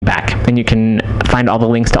and you can find all the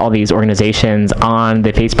links to all these organizations on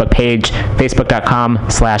the Facebook page,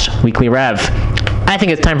 facebook.com/weeklyrev. I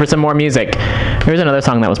think it's time for some more music. There's another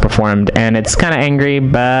song that was performed, and it's kind of angry,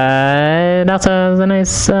 but also has a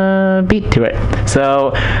nice beat to it.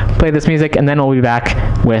 So play this music, and then we'll be back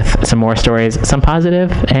with some more stories, some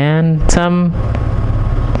positive, and some...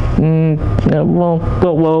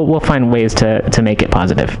 we'll find ways to make it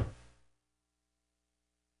positive.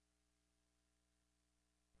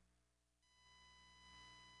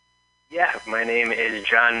 Yeah, my name is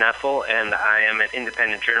John Neffel, and I am an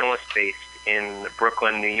independent journalist based in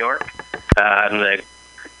Brooklyn, New York. I'm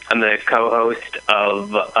the co-host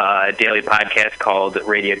of a daily podcast called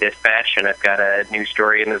Radio Dispatch, and I've got a new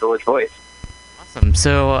story in the Village Voice. Awesome.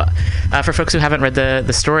 So, for folks who haven't read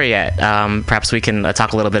the story yet, perhaps we can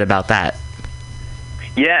talk a little bit about that.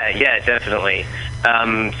 Yeah, definitely.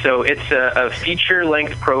 So it's a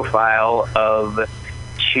feature-length profile of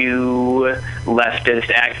two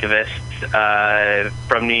leftist activists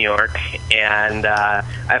from New York, and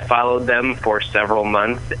I followed them for several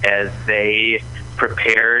months as they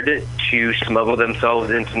prepared to smuggle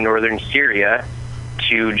themselves into northern Syria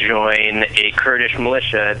to join a Kurdish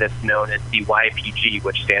militia that's known as the YPG,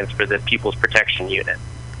 which stands for the People's Protection Unit.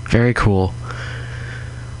 Very cool.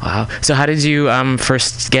 Wow. So how did you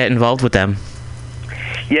first get involved with them?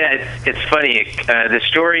 Yeah, it's funny. The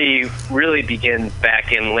story really begins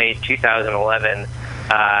back in late 2011.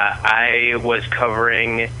 I was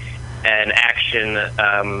covering an action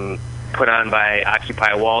put on by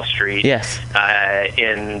Occupy Wall Street. Yes.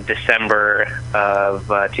 In December of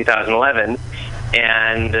 2011,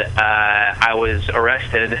 and I was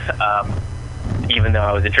arrested. Even though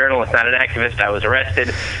I was a journalist, not an activist, I was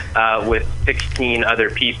arrested with 16 other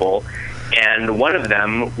people. And one of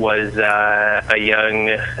them was a young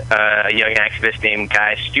activist named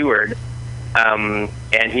Guy Stewart,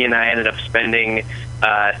 and he and I ended up spending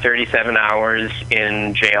 37 hours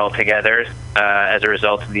in jail together as a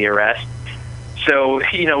result of the arrest. So,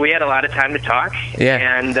 we had a lot of time to talk,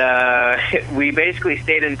 and we basically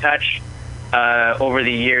stayed in touch over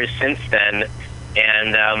the years since then.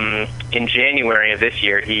 And in January of this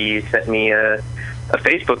year, he sent me a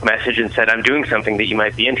Facebook message and said, I'm doing something that you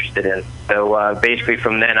might be interested in. So basically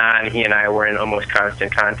from then on, he and I were in almost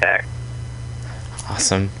constant contact.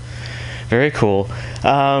 Awesome. Very cool.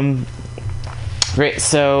 Great.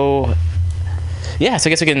 So I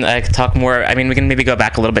guess we can talk more. I mean, we can maybe go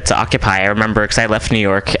back a little bit to Occupy. I remember, because I left New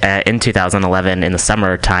York in 2011 in the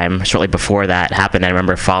summertime. Shortly before that happened, I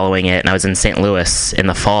remember following it, and I was in St. Louis in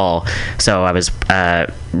the fall. So I was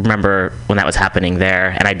remember when that was happening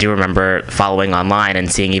there, and I do remember following online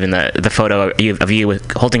and seeing even the photo of you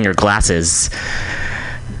holding your glasses.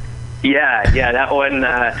 Yeah, that one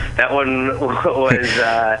was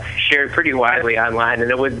shared pretty widely online,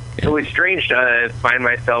 and it was strange to find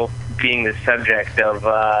myself being the subject of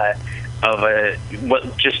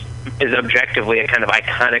what just is objectively a kind of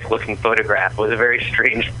iconic looking photograph. It was a very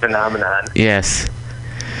strange phenomenon. Yes.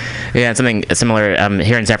 Yeah, and something similar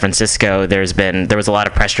here in San Francisco. There was a lot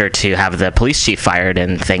of pressure to have the police chief fired,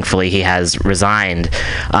 and thankfully he has resigned.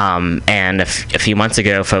 And a few months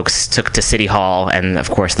ago, folks took to City Hall, and of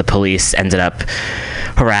course the police ended up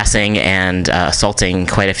harassing and assaulting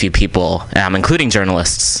quite a few people, including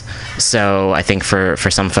journalists. So I think for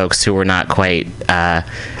some folks who were not quite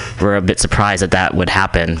were a bit surprised that would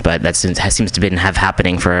happen, but that seems to have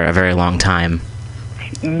happening for a very long time.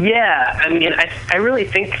 Yeah, I mean, I really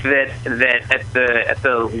think that at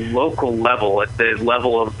the local level, at the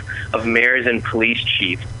level of mayors and police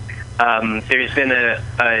chiefs, there's been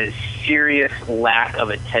a serious lack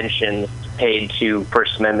of attention paid to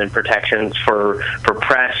First Amendment protections for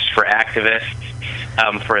press, for activists,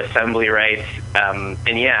 for assembly rights,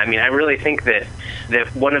 and yeah, I mean, I really think that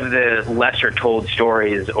one of the lesser told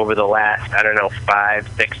stories over the last 5,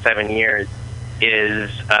 6, 7 years is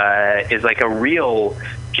like a real,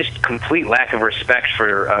 just complete lack of respect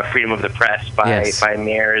for freedom of the press by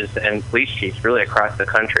mayors and police chiefs really across the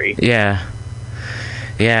country. Yeah,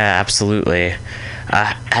 absolutely.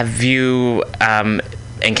 Have you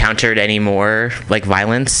encountered any more like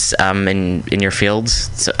violence in your fields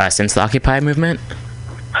since the Occupy movement?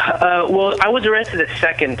 Well, I was arrested a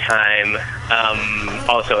second time,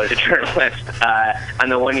 also as a journalist, on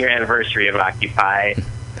the 1-year anniversary of Occupy.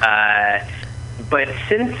 But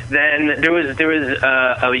since then, there was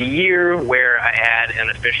a year where I had an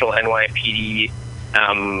official NYPD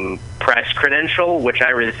press credential, which I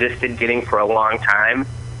resisted getting for a long time,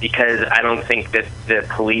 because I don't think that the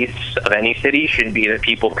police of any city should be the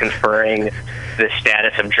people conferring the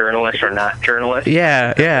status of journalist or not journalist.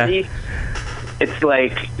 Yeah. it's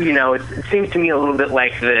like, it seems to me a little bit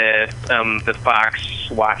like the fox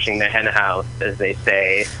watching the hen house, as they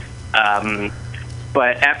say.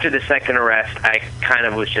 But after the second arrest, I kind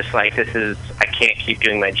of was just like, I can't keep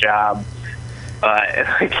doing my job.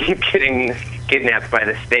 I keep getting kidnapped by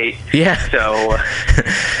the state. Yeah.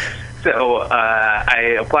 So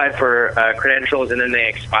I applied for credentials, and then they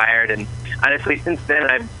expired. And honestly, since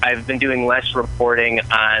then, I've been doing less reporting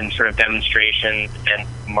on sort of demonstrations and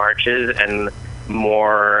marches, and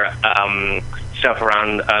more stuff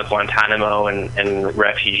around Guantanamo and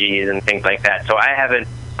refugees and things like that. So I haven't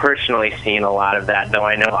personally seen a lot of that, though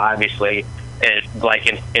I know obviously, like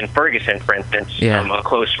in Ferguson, for instance, a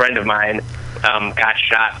close friend of mine got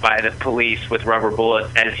shot by the police with rubber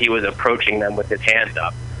bullets as he was approaching them with his hands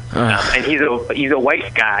up. And he's a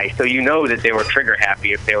white guy, so that they were trigger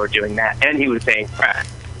happy if they were doing that, and he was saying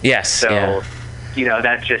press. Yes. So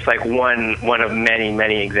that's just like one of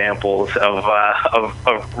many examples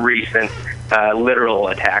of recent literal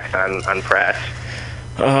attacks on press.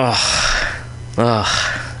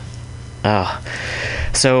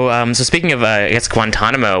 So speaking of, I guess,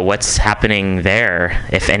 Guantanamo, what's happening there,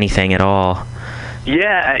 if anything at all?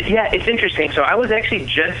 Yeah, it's interesting. So I was actually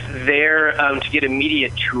just there to get a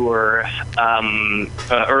media tour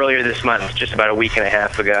earlier this month, just about a week and a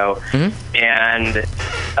half ago. Mm-hmm. And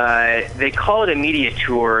they call it a media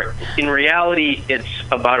tour. In reality, it's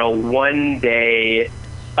about a one-day,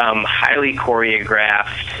 highly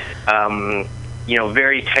choreographed,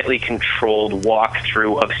 very tightly controlled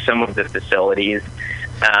walkthrough of some of the facilities.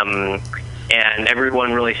 And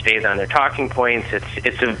everyone really stays on their talking points.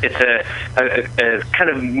 It's a kind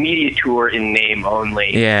of media tour in name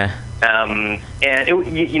only. Yeah. And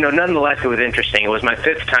nonetheless, it was interesting. It was my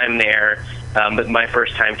fifth time there, but my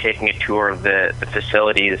first time taking a tour of the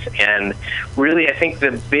facilities. And really, I think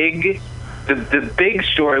the big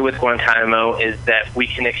story with Guantanamo is that we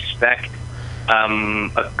can expect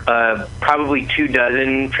probably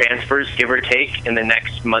 24 transfers, give or take, in the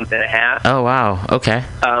next month and a half. Oh, wow. Okay.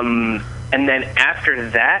 And then after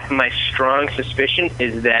that, my strong suspicion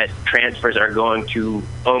is that transfers are going to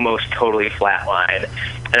almost totally flatline.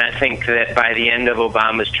 And I think that by the end of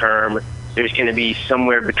Obama's term, there's going to be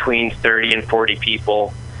somewhere between 30 and 40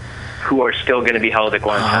 people who are still going to be held at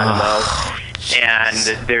Guantanamo. And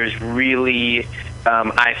there's really,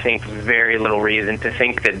 I think, very little reason to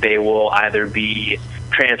think that they will either be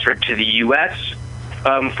transferred to the U.S.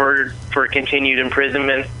 For continued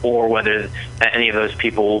imprisonment, or whether any of those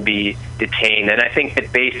people will be detained. And I think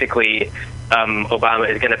that basically Obama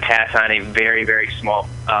is going to pass on a very, very small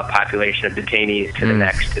population of detainees to the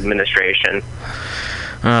next administration.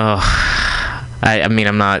 Oh, I mean,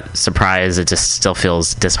 I'm not surprised. It just still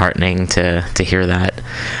feels disheartening to hear that.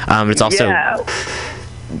 It's also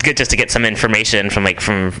good just to get some information from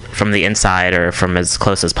the inside, or from as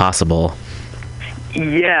close as possible.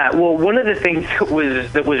 Yeah, well, one of the things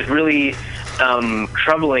that was really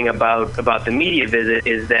troubling about the media visit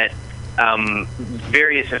is that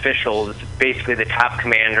various officials, basically the top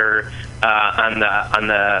commander on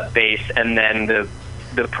the base, and then the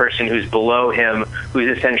person who's below him,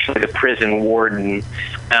 who's essentially the prison warden,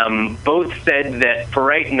 both said that for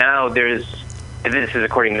right now this is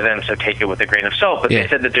according to them, so take it with a grain of salt, but they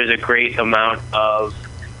said that there's a great amount of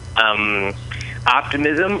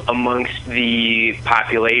optimism amongst the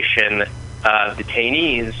population of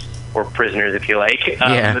detainees, or prisoners if you like,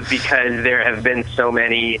 because there have been so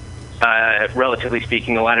many, relatively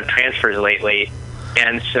speaking, a lot of transfers lately.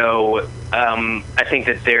 And so I think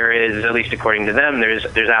that there is, at least according to them,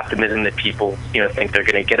 there's optimism that people think they're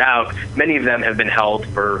going to get out. Many of them have been held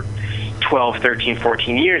for 12, 13,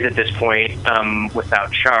 14 years at this point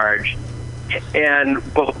without charge.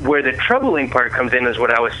 But where the troubling part comes in is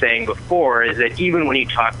what I was saying before, is that even when you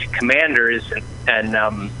talk to commanders and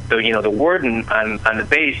the warden on the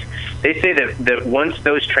base, they say that once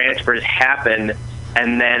those transfers happen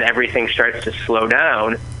and then everything starts to slow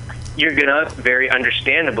down, you're going to very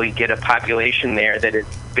understandably get a population there that is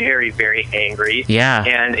very, very angry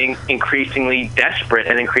and increasingly desperate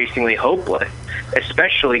and increasingly hopeless,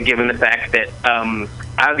 especially given the fact that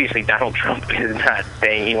obviously Donald Trump is not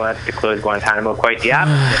saying he wants to close Guantanamo, quite the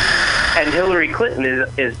opposite. And Hillary Clinton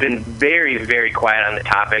has been very, very quiet on the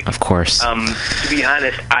topic. Of course. To be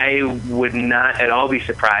honest, I would not at all be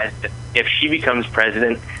surprised if she becomes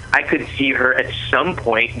president. I could see her at some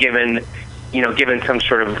point, given some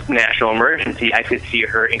sort of national emergency, I could see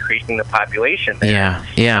her increasing the population there.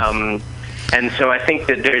 Yeah. And so I think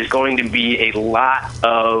that there's going to be a lot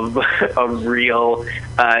of real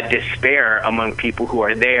despair among people who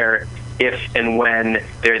are there, if and when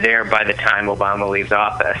they're there by the time Obama leaves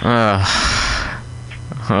office.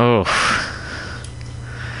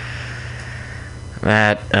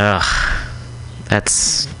 That's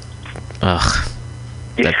ugh.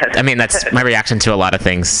 Yeah. I mean, that's my reaction to a lot of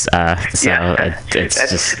things. So Yeah.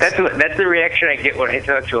 it's that's the reaction I get when I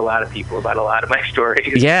talk to a lot of people about a lot of my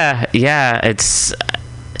stories. Yeah. It's.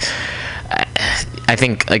 I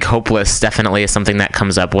think like hopeless definitely is something that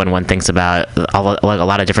comes up when one thinks about a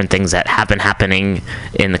lot of different things that have been happening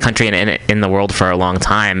in the country and in the world for a long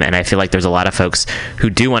time. And I feel like there's a lot of folks who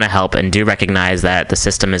do want to help and do recognize that the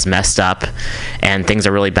system is messed up and things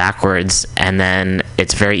are really backwards. And then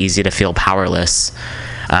it's very easy to feel powerless,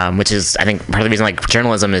 which is, I think, part of the reason like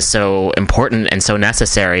journalism is so important and so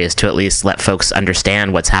necessary, is to at least let folks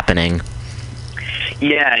understand what's happening.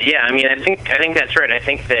 Yeah. I mean, I think that's right. I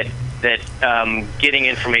think that getting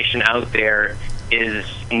information out there is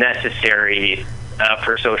necessary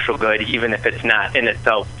for social good, even if it's not in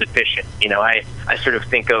itself sufficient. You know, I sort of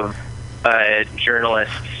think of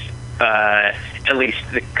journalists, at least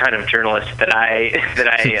the kind of journalists that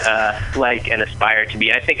I like and aspire to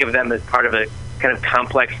be. I think of them as part of a kind of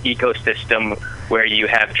complex ecosystem where you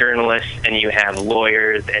have journalists and you have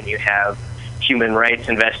lawyers and you have human rights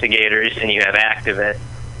investigators and you have activists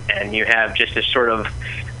and you have just a sort of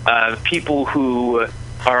people who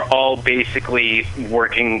are all basically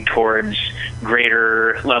working towards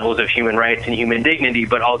greater levels of human rights and human dignity,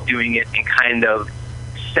 but all doing it in kind of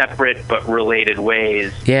separate but related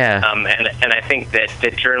ways. Yeah. And I think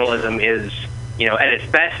that journalism is, you know, at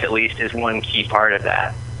its best at least, is one key part of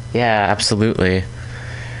that. Yeah, absolutely.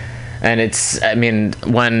 And it's, I mean,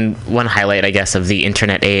 one highlight, I guess, of the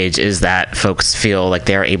internet age is that folks feel like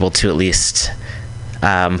they're able to at least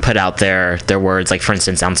put out their words, like for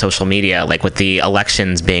instance on social media, like with the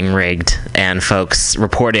elections being rigged and folks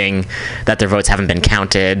reporting that their votes haven't been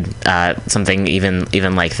counted, something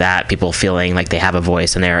even like that, people feeling like they have a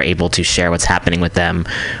voice and they're able to share what's happening with them,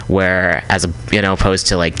 where as opposed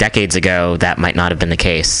to like decades ago, that might not have been the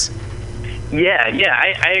case. Yeah,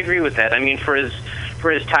 I agree with that. I mean, for as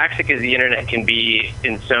toxic as the internet can be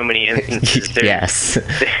in so many instances, yes,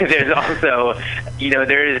 there's also, there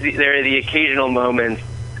are the occasional moments,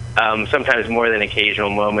 sometimes more than occasional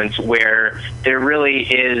moments, where there really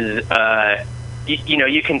is,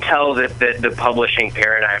 you can tell that the publishing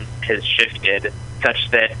paradigm has shifted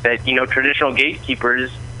such that traditional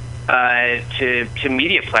gatekeepers to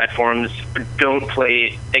media platforms don't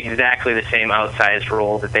play exactly the same outsized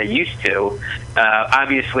role that they used to.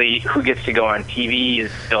 Obviously, who gets to go on TV is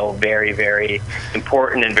still very, very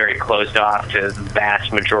important and very closed off to the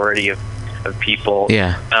vast majority of people.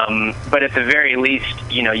 Yeah. But at the very least,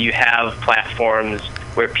 you have platforms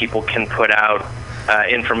where people can put out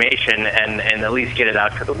information and at least get it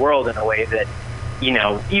out to the world in a way that,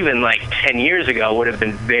 even like 10 years ago would have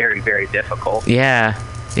been very, very difficult. Yeah.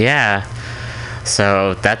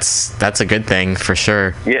 So that's a good thing for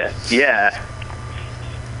sure. Yeah.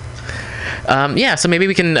 So maybe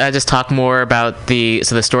we can just talk more about the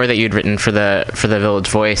story that you'd written for the Village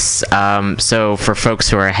Voice. So for folks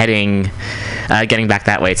who are heading, getting back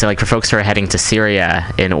that way, so like for folks who are heading to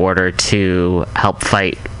Syria in order to help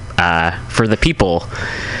fight for the people.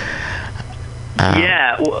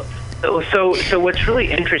 Yeah. Well, so what's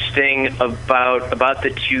really interesting about the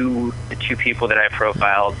two people that I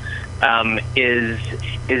profiled is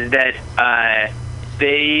that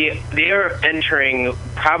they are entering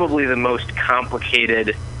probably the most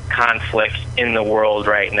complicated conflict in the world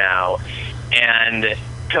right now, and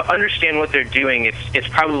to understand what they're doing, it's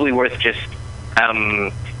probably worth just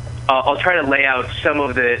I'll try to lay out some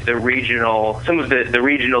of the regional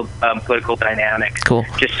political dynamics, cool,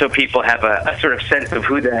 just so people have a sort of sense of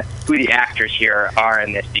who the actors here are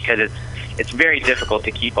in this, because it's very difficult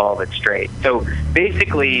to keep all of it straight. So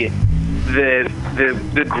basically,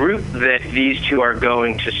 the group that these two are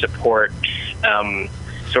going to support,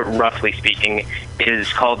 sort of roughly speaking,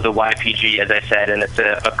 is called the YPG, as I said, and it's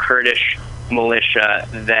a Kurdish militia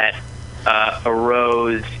that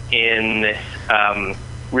arose in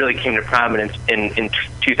really came to prominence in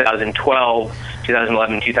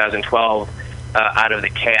 2011, 2012, out of the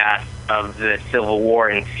chaos of the civil war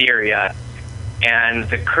in Syria. And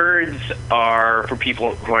the Kurds are, for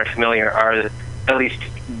people who aren't familiar, are, at least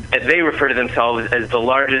they refer to themselves as the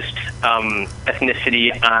largest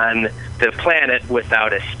ethnicity on the planet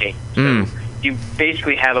without a state. So you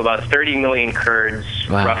basically have about 30 million Kurds,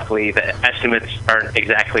 wow, roughly. The estimates aren't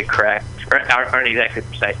exactly correct, or aren't exactly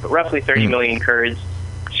precise, but roughly 30 million Kurds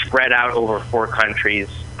spread out over 4 countries.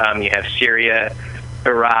 You have Syria,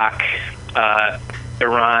 Iraq,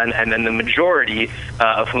 Iran, and then the majority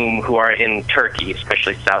of who are in Turkey,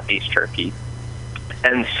 especially southeast Turkey.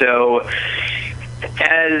 And so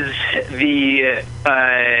as the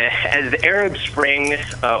Arab Spring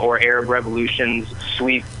or Arab revolutions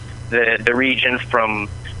sweep the region from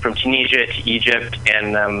Tunisia to Egypt,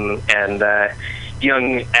 and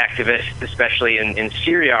young activists, especially in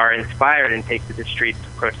Syria, are inspired and take to the streets to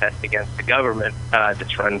protest against the government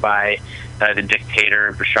that's run by the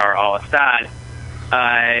dictator Bashar al-Assad.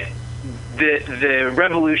 The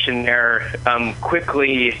revolution there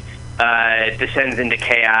quickly descends into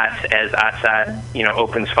chaos as Assad,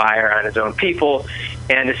 opens fire on his own people,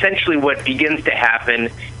 and essentially what begins to happen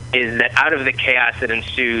is that out of the chaos that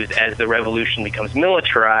ensues as the revolution becomes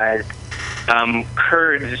militarized,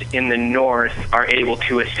 Kurds in the north are able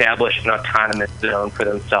to establish an autonomous zone for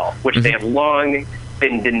themselves, which they have long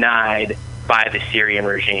been denied by the Syrian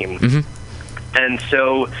regime. And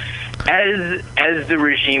so as the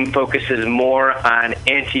regime focuses more on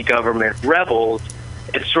anti-government rebels,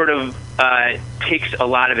 it sort of takes a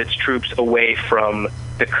lot of its troops away from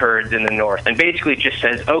the Kurds in the north, and basically just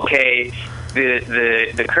says, okay,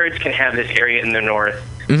 the Kurds can have this area in the north.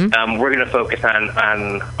 We're going to focus on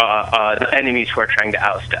the enemies who are trying to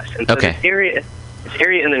oust us. And so this area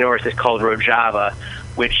in the north is called Rojava,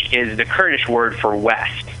 which is the Kurdish word for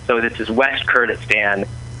west. So this is West Kurdistan.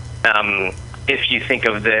 If you think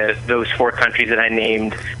of those four countries that I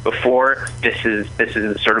named before, this is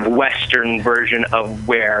sort of a western version of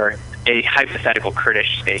where a hypothetical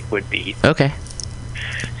Kurdish state would be. Okay.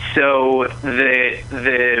 So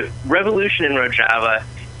the revolution in Rojava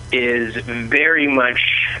is very much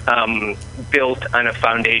built on a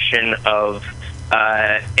foundation of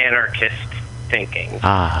anarchist thinking.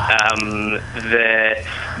 The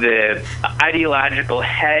ideological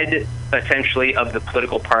head, essentially, of the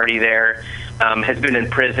political party there has been in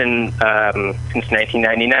prison since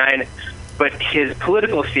 1999. But his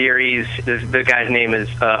political theories, the guy's name is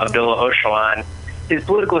Abdullah Öcalan, his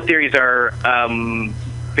political theories are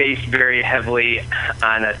based very heavily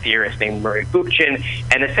on a theorist named Murray Bookchin,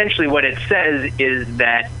 and essentially what it says is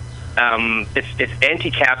that it's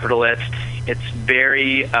anti-capitalist, it's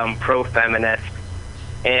very pro-feminist,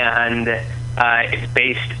 and it's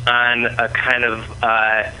based on a kind of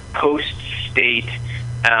post-state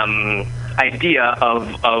idea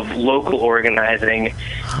of local organizing,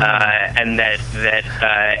 and that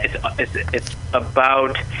it's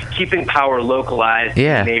about keeping power localized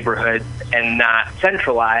in neighborhoods and not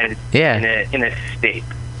centralized in a state.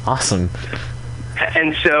 Awesome.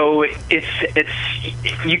 And so it's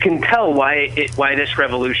you can tell why this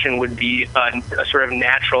revolution would be a sort of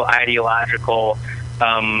natural ideological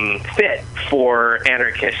fit for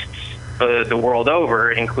anarchists the world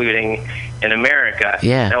over, including in America.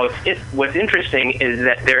 Now, what's interesting is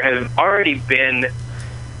that there have already been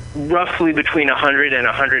roughly between 100 and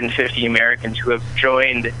 150 Americans who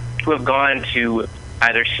have gone to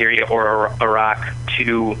either Syria or Iraq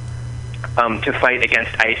to fight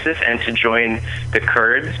against ISIS and to join the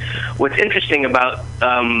Kurds. What's interesting about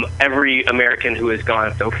every American who has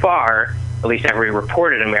gone so far, at least every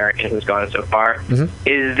reported American who's gone so far,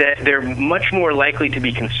 is that they're much more likely to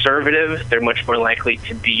be conservative. They're much more likely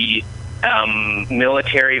to be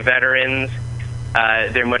military veterans.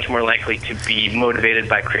 They're much more likely to be motivated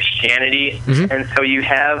by Christianity. And so you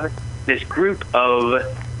have this group of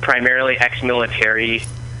primarily ex-military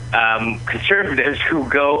conservatives who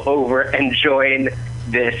go over and join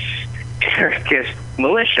this anarchist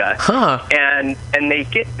militia. And they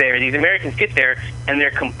get there, these Americans get there, and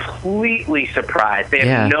they're completely surprised. They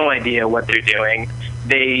have no idea what they're doing.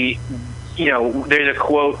 They, there's a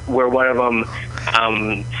quote where one of them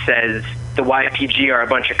says, the YPG are a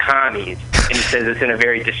bunch of commies, and he says this in a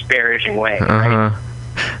very disparaging way, right?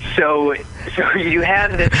 So you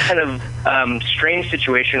have this kind of strange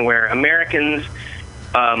situation where Americans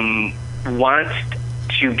want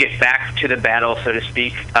to get back to the battle, so to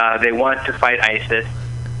speak. They want to fight ISIS,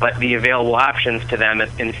 but the available options to them,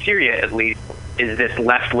 in Syria at least, is this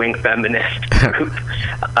left-wing feminist group.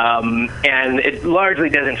 And it largely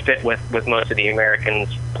doesn't fit with most of the Americans'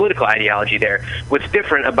 political ideology there. What's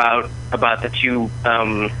different about the two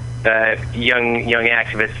young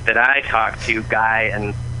activists that I talked to, Guy,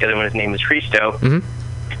 and the other one, his name is Christo,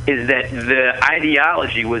 is that the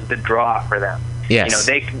ideology was the draw for them.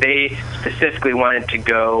 They specifically wanted to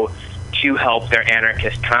go to help their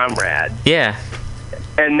anarchist comrades.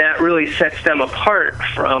 And that really sets them apart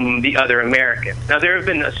from the other Americans. Now, there have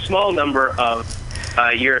been a small number of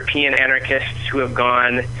European anarchists who have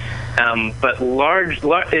gone, but for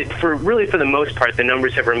the most part, the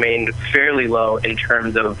numbers have remained fairly low in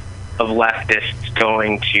terms of leftists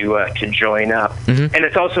going to join up. And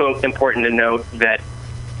it's also important to note that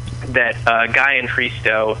Guy and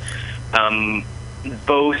Christo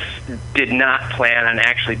both did not plan on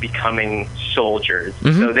actually becoming soldiers.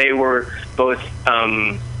 Mm-hmm. So they were both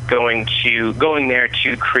going there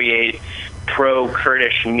to create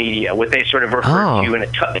pro-Kurdish media, what they sort of refer to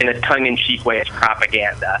in a tongue-in-cheek way as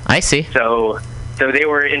propaganda. I see. So they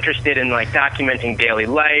were interested in like documenting daily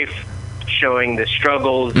life, showing the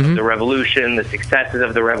struggles of the revolution, the successes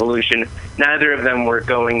of the revolution. Neither of them were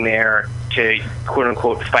going there to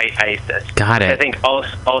quote-unquote fight ISIS. Got it. I think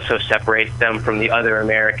also separates them from the other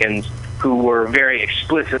Americans who were very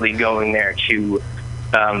explicitly going there to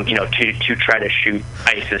to try to shoot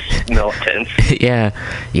ISIS militants. Yeah.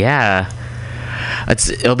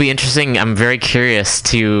 It'll be interesting. I'm very curious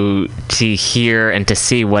to hear and to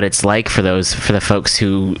see what it's like for the folks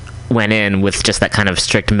who went in with just that kind of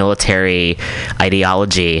strict military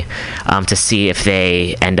ideology, to see if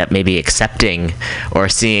they end up maybe accepting or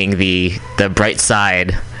seeing the bright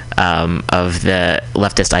side of the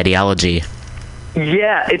leftist ideology.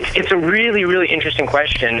 Yeah, it's a really, really interesting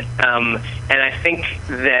question, and I think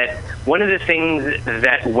that one of the things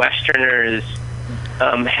that Westerners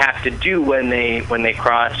have to do when they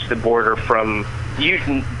cross the border from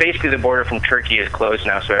basically the border from Turkey is closed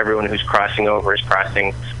now, so everyone who's crossing over is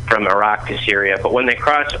crossing from Iraq to Syria. But when they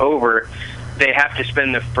cross over, they have to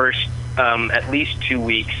spend the first at least 2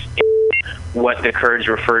 weeks in what the Kurds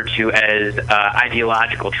refer to as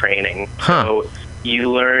ideological training. So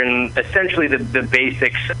you learn essentially the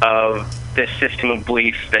basics of this system of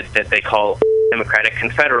belief that they call democratic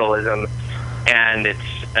confederalism, and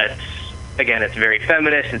it's very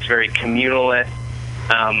feminist, it's very communalist.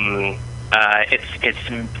 It's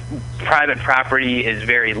private property is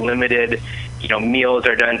very limited. Meals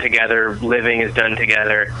are done together, living is done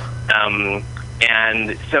together.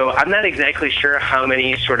 And so I'm not exactly sure how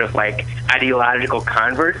many sort of like ideological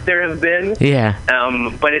converts there have been. Yeah.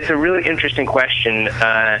 But it's a really interesting question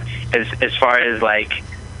as far as like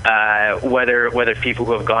whether people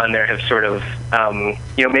who have gone there have sort of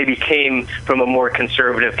maybe came from a more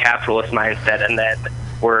conservative capitalist mindset and then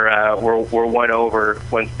were won over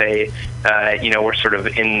once they were sort of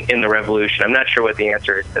in the revolution. I'm not sure what the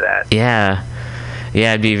answer is to that. Yeah,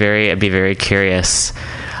 I'd be very curious.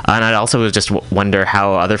 And I'd also just wonder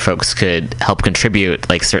how other folks could help contribute,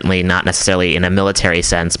 like certainly not necessarily in a military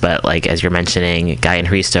sense, but like as you're mentioning, Guy and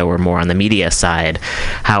Hristo were more on the media side,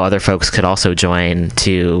 how other folks could also join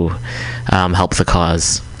to help the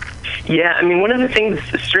cause. Yeah, I mean, one of the things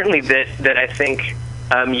certainly that I think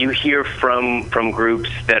you hear from groups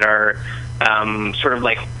that are sort of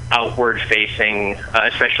like outward facing,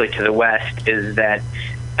 especially to the West, is that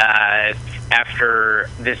after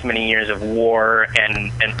this many years of war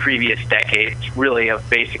and previous decades, really of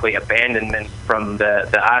basically abandonment from the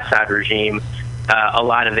Assad regime, a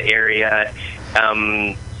lot of the area,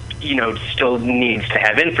 still needs to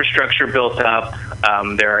have infrastructure built up.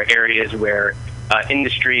 There are areas where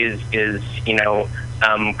industry is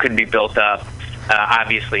could be built up.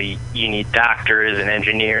 Obviously, you need doctors and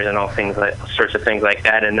engineers and sorts of things like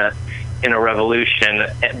that in a revolution.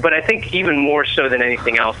 But I think even more so than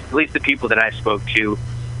anything else, at least the people that I spoke to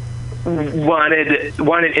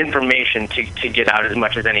wanted information to get out as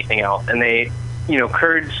much as anything else. And they,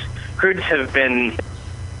 Kurds have been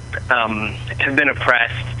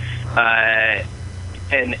oppressed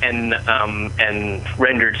and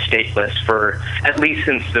rendered stateless for at least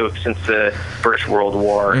since the First World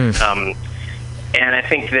War. And I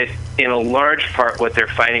think that in a large part what they're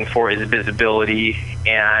fighting for is visibility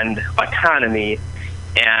and autonomy.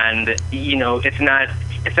 And it's not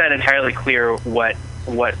entirely clear what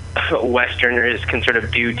Westerners can sort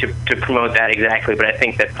of do to promote that exactly, but I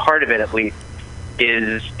think that part of it at least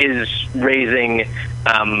is raising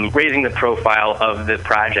the profile of the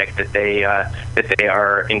project that they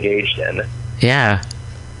are engaged in. Yeah.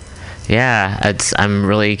 I'm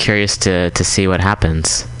really curious to see what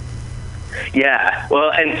happens. Yeah,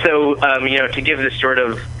 well, and so to give this sort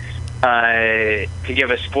of to give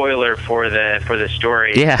a spoiler for the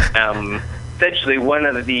story. Yeah. Essentially, one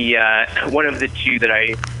of the two that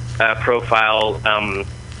I profile,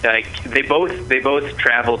 they both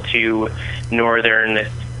traveled to northern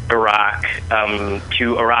Iraq,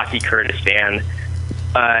 to Iraqi Kurdistan,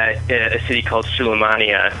 a city called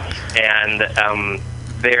Suleimania, and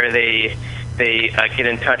there they get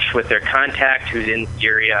in touch with their contact who's in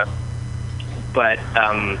Syria. But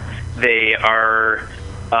they are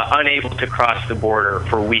unable to cross the border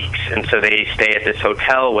for weeks, and so they stay at this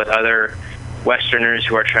hotel with other Westerners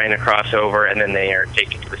who are trying to cross over, and then they are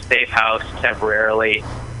taken to a safe house temporarily,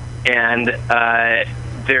 and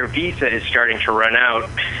their visa is starting to run out.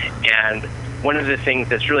 And one of the things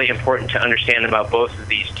that's really important to understand about both of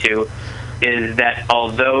these two is that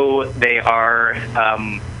although they are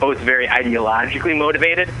both very ideologically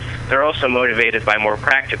motivated, they're also motivated by more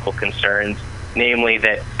practical concerns, namely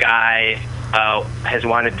that Guy has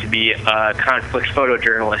wanted to be a conflict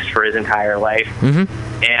photojournalist for his entire life,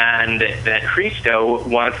 and that Christo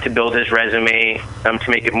wants to build his resume to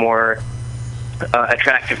make it more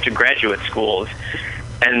attractive to graduate schools.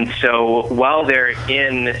 And so while they're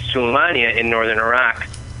in Suleimania in northern Iraq,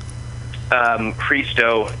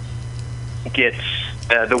 Christo gets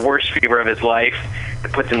the worst fever of his life.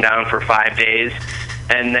 It puts him down for 5 days.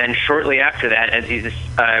 And then shortly after that, as he's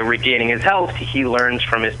regaining his health, he learns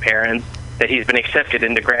from his parents that he's been accepted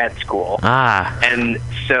into grad school. And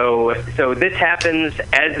so this happens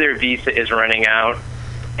as their visa is running out.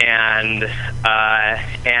 And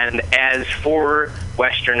as 4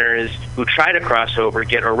 Westerners who try to cross over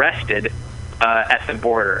get arrested at the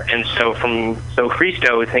border. And so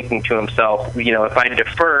Christo is thinking to himself, if I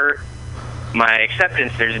defer my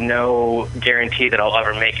acceptance, there's no guarantee that I'll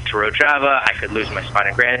ever make it to Rojava. I could lose my spot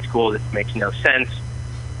in grad school. This makes no sense.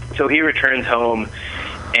 So he returns home,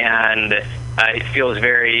 and he feels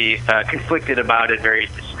very conflicted about it, very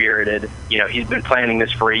dispirited. He's been planning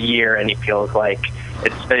this for a year, and he feels like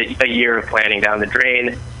it's a year of planning down the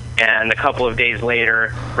drain. And a couple of days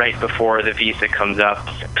later, right before the visa comes up,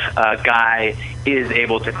 Guy is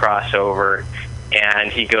able to cross over,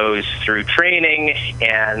 and he goes through training,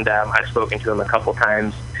 and I've spoken to him a couple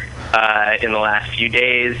times in the last few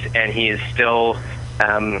days, and he is still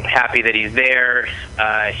happy that he's there.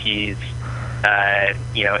 He's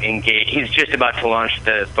engaged. He's just about to launch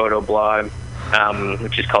the photo blog,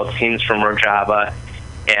 which is called Scenes from Rojava,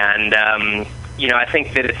 and I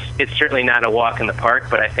think that it's certainly not a walk in the park,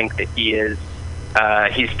 but I think that he's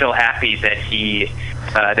still happy that he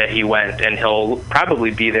went, and he'll probably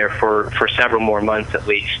be there for several more months at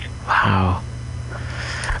least. Wow.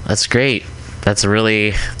 That's great. That's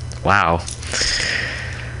really, wow.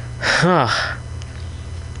 Huh.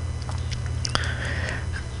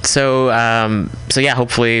 So yeah,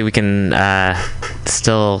 hopefully we can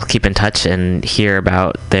still keep in touch and hear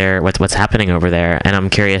about what's happening over there. And I'm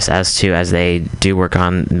curious as they do work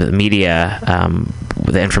on the media,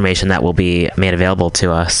 the information that will be made available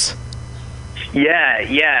to us. Yeah,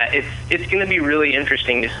 it's going to be really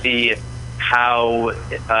interesting to see how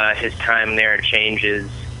his time there changes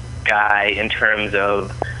Guy in terms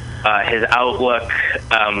of his outlook,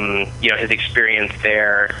 his experience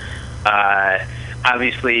there.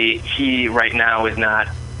 Obviously, he right now is not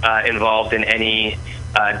involved in any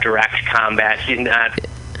direct combat. He's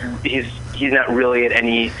not really at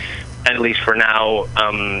any, at least for now,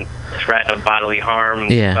 threat of bodily harm.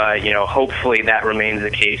 Hopefully that remains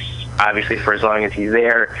the case, obviously, for as long as he's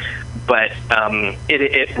there. But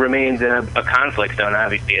it remains in a conflict zone.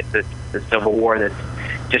 Obviously, it's a civil war that's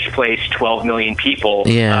displaced 12 million people,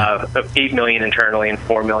 8 million internally and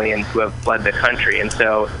 4 million who have fled the country. And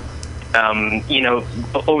so,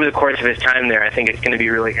 over the course of his time there, I think it's going to be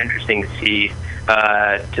really interesting to see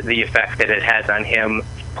the effect that it has on him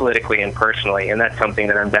politically and personally, and that's something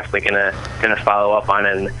that I'm definitely going to follow up on,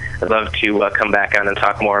 and I'd love to come back on and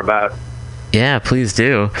talk more about. Yeah, please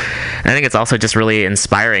do. I think it's also just really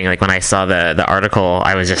inspiring. Like when I saw the article,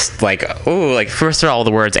 I was just like, oh, like first of all,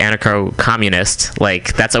 the words anarcho-communist,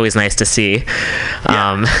 like that's always nice to see.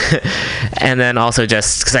 Yeah. And then also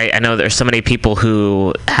just because I know there's so many people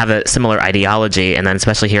who have a similar ideology, and then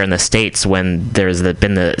especially here in the States when there's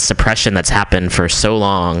been the suppression that's happened for so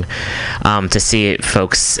long, to see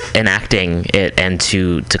folks enacting it and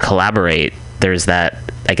to collaborate, there's that,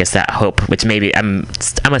 I guess, that hope, which maybe I'm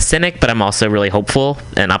a cynic, but I'm also really hopeful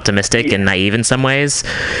and optimistic and naive in some ways,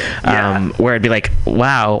 where I'd be like,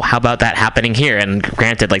 wow, how about that happening here? And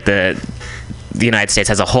granted, like the United States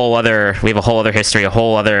has we have a whole other history, a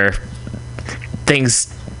whole other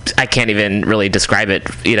things. I can't even really describe it,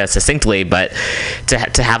 succinctly, but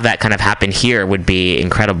to have that kind of happen here would be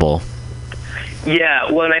incredible.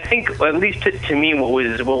 Yeah, well, and I think, at least to me, what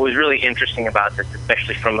was really interesting about this,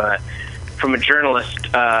 especially from a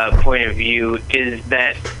journalist point of view, is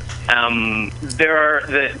that there are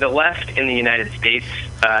the left in the United States,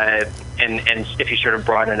 and if you sort of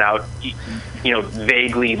broaden it out,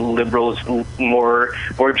 vaguely liberals more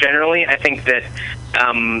generally. I think that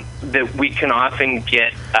that we can often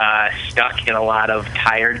get stuck in a lot of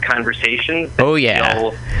tired conversations. Oh yeah,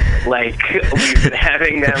 feel like we've been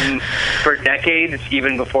having them for decades,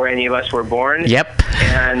 even before any of us were born. Yep.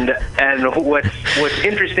 And what's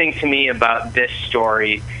interesting to me about this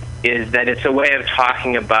story is that it's a way of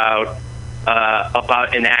talking about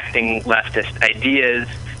enacting leftist ideas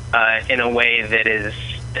in a way that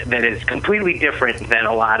is completely different than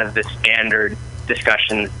a lot of the standard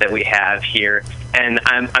discussions that we have here. And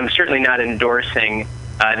I'm certainly not endorsing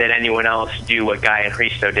that anyone else do what Guy and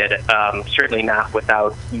Hristo did. Certainly not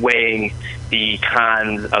without weighing the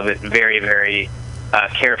cons of it very, very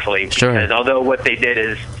carefully. Sure. Because although what they did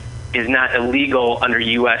is not illegal under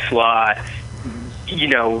U.S. law,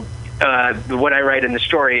 what I write in the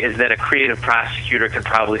story is that a creative prosecutor could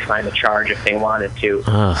probably find a charge if they wanted to.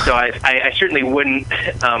 So I certainly wouldn't,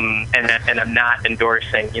 and I'm not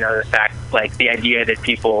endorsing, the fact, like the idea that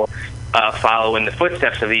people follow in the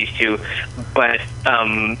footsteps of these two. But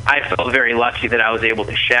I felt very lucky that I was able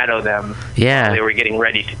to shadow them while they were getting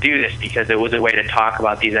ready to do this, because it was a way to talk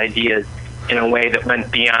about these ideas in a way that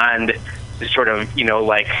went beyond the sort of,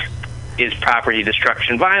 is property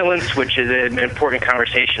destruction violence, which is an important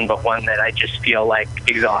conversation, but one that I just feel like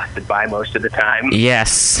exhausted by most of the time.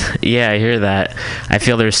 Yes. Yeah, I hear that. I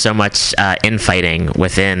feel there's so much infighting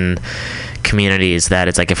within communities that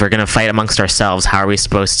it's like, if we're going to fight amongst ourselves, how are we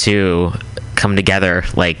supposed to come together?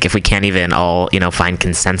 Like, if we can't even all, find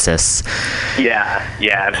consensus. Yeah,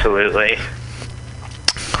 absolutely.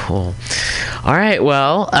 Cool. All right.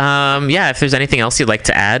 Well, if there's anything else you'd like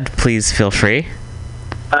to add, please feel free.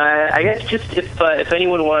 I guess just if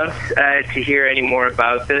anyone wants to hear any more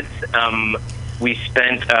about this, we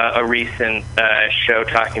spent a recent show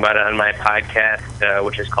talking about it on my podcast,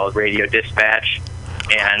 which is called Radio Dispatch,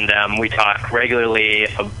 and we talk regularly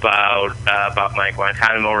about my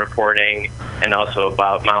Guantanamo reporting, and also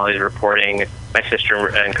about Molly's reporting. My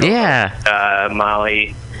sister and co-host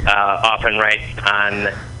Molly often writes on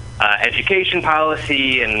education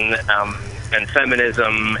policy and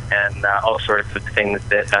feminism and all sorts of things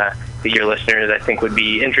that your listeners, I think, would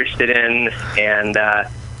be interested in. And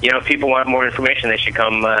if people want more information, they should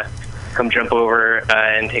come jump over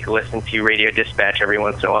and take a listen to Radio Dispatch every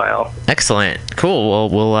once in a while. Excellent. Cool.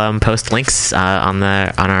 We'll post links on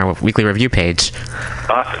our weekly review page.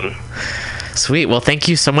 Awesome. Sweet. Well, thank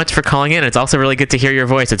you so much for calling in. It's also really good to hear your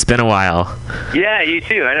voice. It's been a while. Yeah, you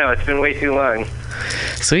too. I know. It's been way too long.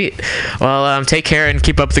 Sweet. Well, take care and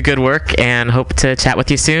keep up the good work, and hope to chat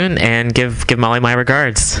with you soon, and give Molly my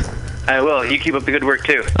regards. I will. You keep up the good work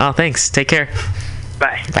too. Oh, thanks. Take care.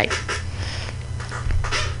 Bye. Bye.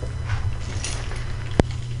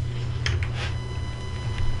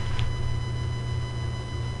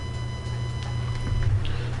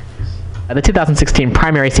 The 2016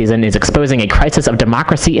 primary season is exposing a crisis of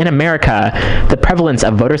democracy in America. The prevalence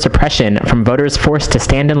of voter suppression, from voters forced to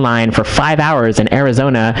stand in line for 5 hours in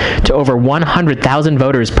Arizona to over 100,000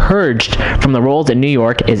 voters purged from the rolls in New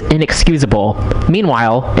York, is inexcusable.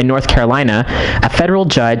 Meanwhile, in North Carolina, a federal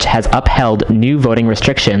judge has upheld new voting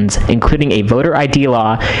restrictions, including a voter ID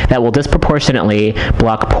law that will disproportionately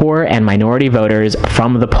block poor and minority voters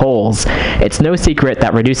from the polls. It's no secret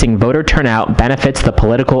that reducing voter turnout benefits the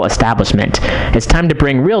political establishment. It's time to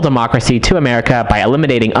bring real democracy to America by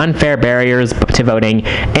eliminating unfair barriers to voting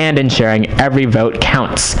and ensuring every vote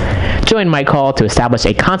counts. Join my call to establish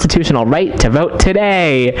a constitutional right to vote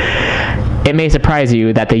today. It may surprise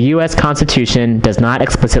you that the U.S. Constitution does not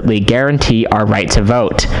explicitly guarantee our right to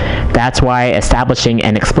vote. That's why establishing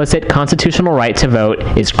an explicit constitutional right to vote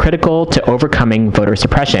is critical to overcoming voter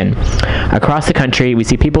suppression. Across the country, we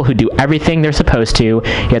see people who do everything they're supposed to,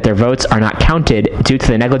 yet their votes are not counted due to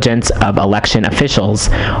the negligence of election officials.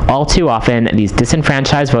 All too often, these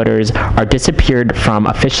disenfranchised voters are disappeared from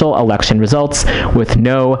official election results with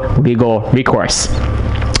no legal recourse.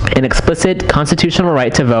 An explicit constitutional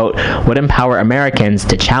right to vote would empower Americans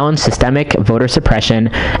to challenge systemic voter suppression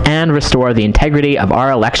and restore the integrity of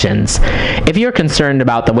our elections. If you're concerned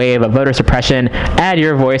about the wave of voter suppression, add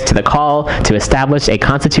your voice to the call to establish a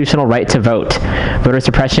constitutional right to vote. Voter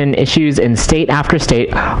suppression issues in state after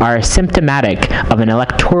state are symptomatic of an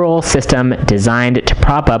electoral system designed to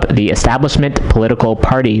prop up the establishment political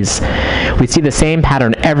parties. We see the same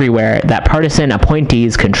pattern everywhere, that partisan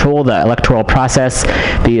appointees control the electoral process,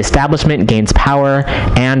 the establishment gains power,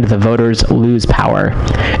 and the voters lose power.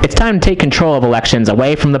 It's time to take control of elections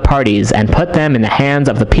away from the parties and put them in the hands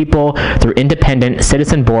of the people through independent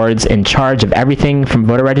citizen boards in charge of everything from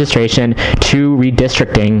voter registration to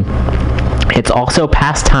redistricting. It's also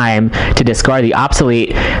past time to discard the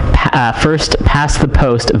obsolete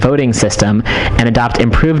first-past-the-post voting system and adopt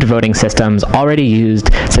improved voting systems already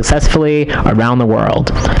used successfully around the world.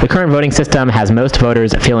 The current voting system has most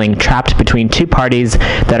voters feeling trapped between two parties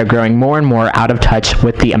that are growing more and more out of touch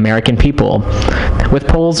with the American people. With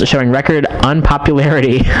polls showing record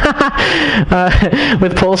unpopularity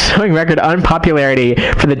with polls showing record unpopularity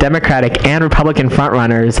for the Democratic and Republican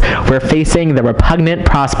frontrunners, we're facing the repugnant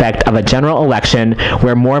prospect of a general election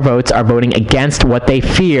where more votes are voting against what they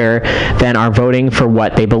fear than are voting for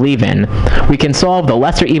what they believe in. We can solve the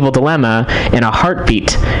lesser evil dilemma in a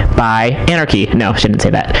heartbeat by anarchy. No, shouldn't say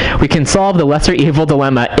that. We can solve the lesser evil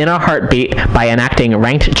dilemma in a heartbeat by enacting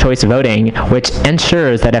ranked choice voting, which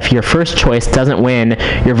ensures that if your first choice doesn't win,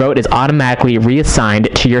 your vote is automatically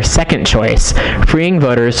reassigned to your second choice, freeing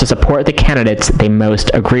voters to support the candidates they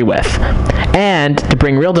most agree with. And to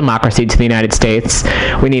bring real democracy to the United States,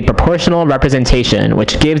 we need proportional representation,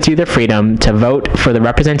 which gives you the freedom to vote for the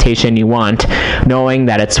representation you want, knowing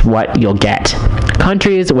that it's what you'll get.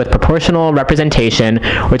 Countries with proportional representation,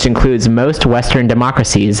 which includes most Western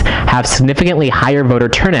democracies, have significantly higher voter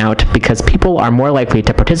turnout because people are more likely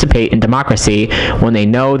to participate in democracy when they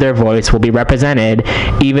know their voice will be represented,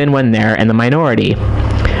 even when they're in the minority.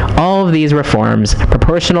 All of these reforms,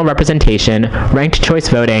 proportional representation, ranked choice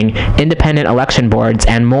voting, independent election boards,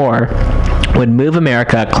 and more, would move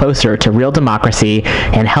America closer to real democracy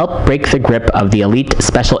and help break the grip of the elite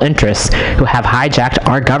special interests who have hijacked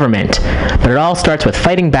our government. But it all starts with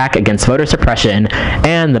fighting back against voter suppression,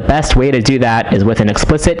 and the best way to do that is with an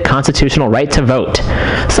explicit constitutional right to vote.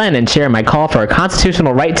 Sign and share my call for a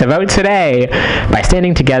constitutional right to vote today. By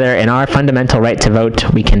standing together in our fundamental right to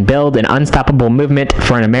vote, we can build an unstoppable movement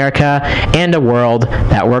for an America and a world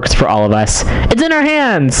that works for all of us. It's in our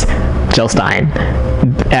hands! Jill Stein.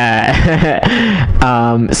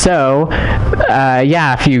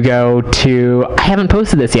 Yeah, if you go to, I haven't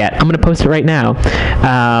posted this yet. I'm going to post it right now.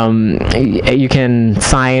 You can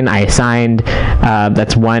sign. I signed.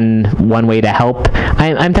 That's one way to help.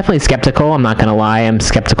 I'm definitely skeptical. I'm not going to lie. I'm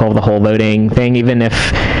skeptical of the whole voting thing. Even the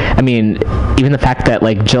fact that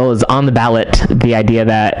like Jill is on the ballot, the idea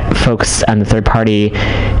that folks on the third party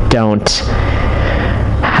don't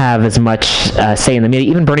have as much say in the media.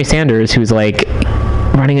 Even Bernie Sanders, who's like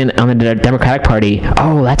running on the Democratic Party.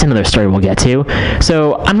 Oh, that's another story we'll get to.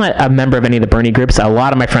 So I'm not a member of any of the Bernie groups. A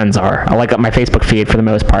lot of my friends are. I like my Facebook feed for the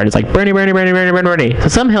most part. It's like Bernie. So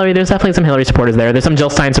some Hillary, there's definitely some Hillary supporters there. There's some Jill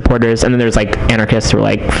Stein supporters, and then there's like anarchists who are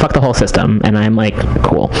like, fuck the whole system. And I'm like,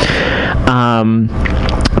 cool.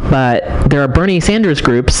 But there are Bernie Sanders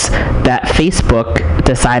groups that Facebook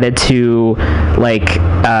decided to like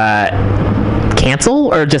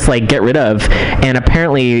cancel or just like get rid of, and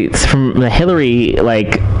apparently from the Hillary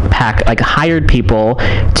like pack like hired people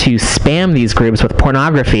to spam these groups with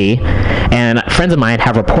pornography, and friends of mine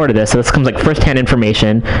have reported this. So this comes like secondhand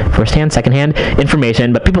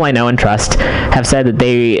information, but people I know and trust have said that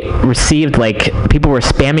they received like people were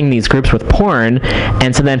spamming these groups with porn,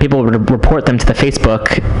 and so then people would report them to the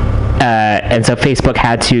Facebook. And so Facebook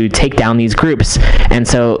had to take down these groups, and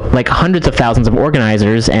so like hundreds of thousands of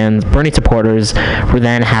organizers and Bernie supporters were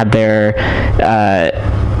then had their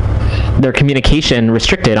communication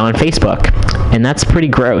restricted on Facebook, and that's pretty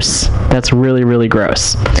gross. That's really, really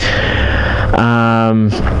gross.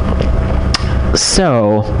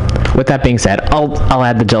 So, with that being said, I'll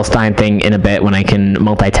add the Jill Stein thing in a bit when I can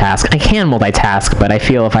multitask. I can multitask, but I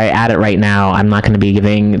feel if I add it right now, I'm not going to be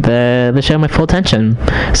giving the show my full attention.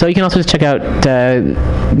 So you can also just check out.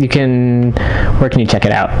 Where can you check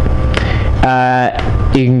it out?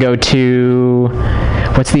 You can go to.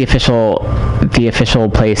 What's the official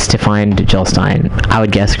place to find Jill Stein? I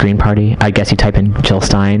would guess Green Party. I guess you type in Jill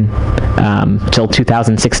Stein, Jill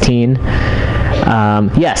 2016.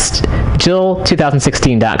 Yes,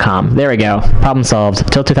 Jill2016.com. There we go. Problem solved.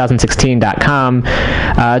 Jill2016.com.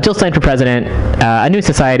 Jill Stein for president. A new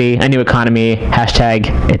society, a new economy. Hashtag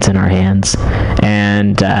it's in our hands.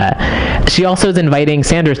 And she also is inviting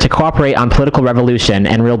Sanders to cooperate on political revolution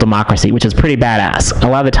and real democracy, which is pretty badass. A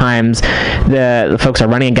lot of the times, the folks are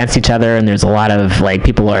running against each other, and there's a lot of like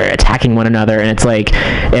people are attacking one another, and it's like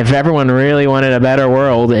if everyone really wanted a better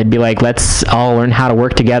world, it'd be like let's all learn how to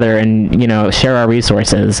work together and share our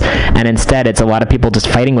resources. And instead, it's a lot of people just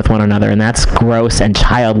fighting with one another, and that's gross and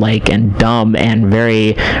childlike and dumb and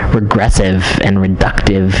very regressive and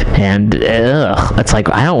reductive, and it's like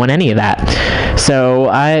I don't want any of that. So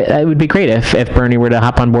it would be great if Bernie were to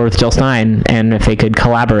hop on board with Jill Stein, and if they could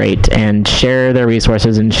collaborate and share their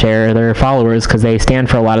resources and share their followers, because they stand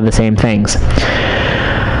for a lot of the same things.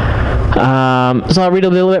 So I'll read a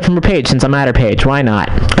little bit from her page since I'm at her page. Why not?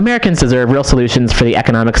 Americans deserve real solutions for the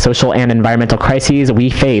economic, social, and environmental crises we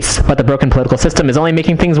face, but the broken political system is only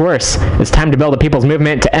making things worse. It's time to build a people's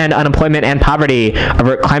movement to end unemployment and poverty,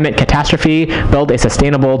 avert climate catastrophe, build a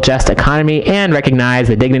sustainable, just economy, and recognize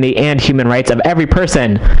the dignity and human rights of every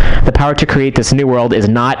person. The power to create this new world is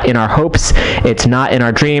not in our hopes, it's not in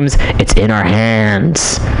our dreams, it's in our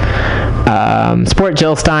hands. Support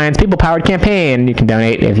Jill Stein's people-powered campaign. You can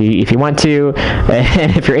donate if you want to,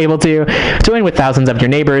 and if you're able to. Join with thousands of your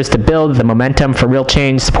neighbors to build the momentum for real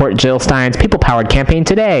change. Support Jill Stein's people-powered campaign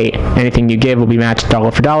today. Anything you give will be matched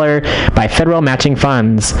dollar for dollar by federal matching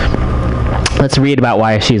funds. Let's read about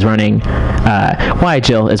why she's running, why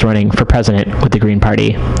Jill is running for president with the Green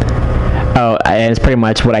Party. Oh, and it's pretty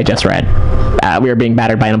much what I just read. We are being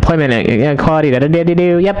battered by unemployment and inequality.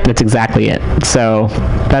 Yep, that's exactly it. So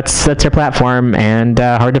that's her platform, and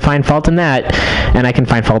hard to find fault in that. And I can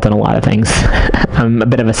find fault in a lot of things. I'm a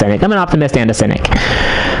bit of a cynic. I'm an optimist and a cynic.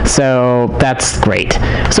 So that's great.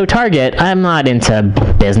 So Target, I'm not into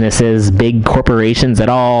businesses, big corporations at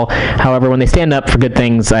all. However, when they stand up for good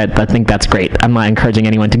things, I think that's great. I'm not encouraging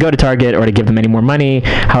anyone to go to Target or to give them any more money.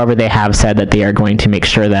 However, they have said that they are going to make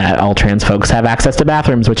sure that all trans folks have access to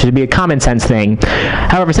bathrooms, which should be a common sense thing.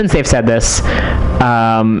 However, since they've said this,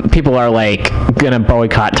 people are like gonna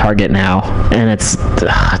boycott Target now, and it's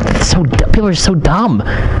so people are so dumb.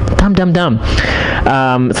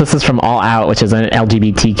 So this is from All Out, which is an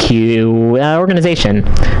LGBTQ organization,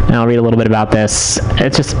 and I'll read a little bit about this.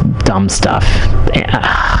 It's just dumb stuff.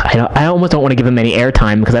 I almost don't want to give them any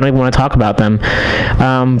airtime because I don't even want to talk about them.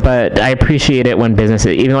 But I appreciate it when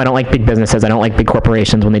businesses, even though I don't like big businesses, I don't like big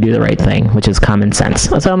corporations when they do the right thing, which is common sense.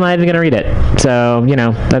 So I'm not even going to read it. So,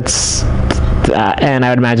 that's... and I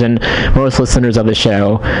would imagine most listeners of the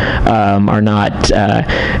show are not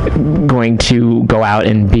going to go out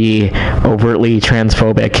and be overtly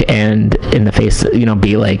transphobic and in the face,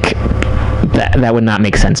 be like... That would not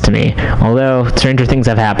make sense to me. Although stranger things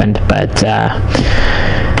have happened, but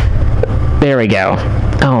there we go.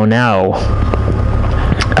 Oh no.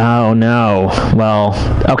 Well,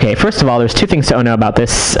 okay, first of all, there's two things to know about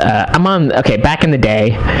this. Back in the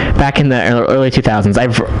early 2000s,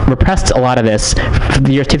 I've repressed a lot of this from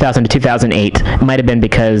the years 2000 to 2008. It might have been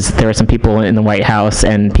because there were some people in the White House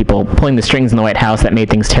and people pulling the strings in the White House that made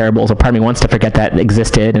things terrible, so part of me wants to forget that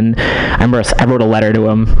existed, and I wrote a letter to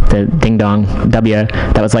him, the Ding Dong W,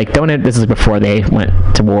 that was like, this is before they went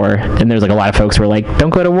to war, and there's like a lot of folks who were like, don't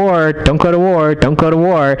go to war, don't go to war, don't go to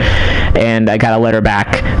war, and I got a letter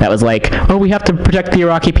back that was like, oh, we have to protect the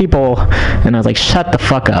Iraqi people. And I was like, shut the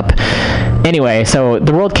fuck up. Anyway, so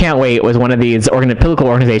The World Can't Wait was one of these political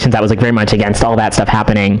organizations that was like very much against all that stuff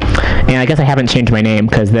happening. And I guess I haven't changed my name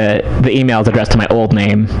because the email is addressed to my old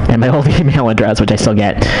name and my old email address, which I still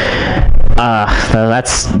get. So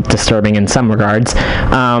that's disturbing in some regards.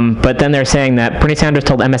 But then they're saying that Bernie Sanders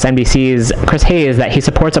told MSNBC's Chris Hayes that he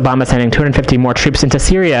supports Obama sending 250 more troops into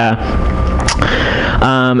Syria.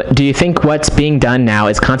 Do you think what's being done now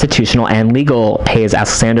is constitutional and legal? Hayes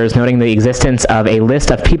asked Sanders, noting the existence of a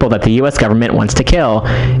list of people that the U.S. government wants to kill.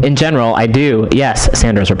 In general, I do, yes,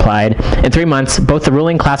 Sanders replied. In 3 months, both the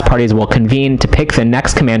ruling class parties will convene to pick the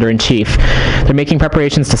next commander-in-chief. They're making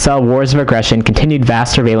preparations to sell wars of aggression, continued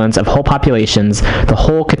vast surveillance of whole populations, the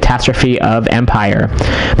whole catastrophe of empire.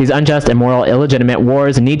 These unjust, immoral, illegitimate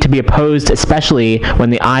wars need to be opposed, especially when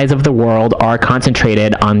the eyes of the world are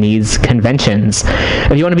concentrated on these conventions.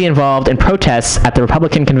 If you want to be involved in protests at the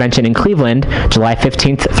Republican Convention in Cleveland, July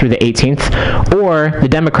 15th through the 18th, or the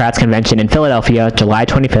Democrats Convention in Philadelphia, July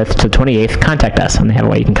 25th to 28th, contact us. And they have a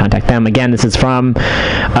way you can contact them. Again, this is from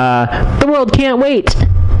The World Can't Wait!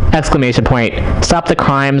 Exclamation point. Stop the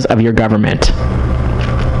crimes of your government.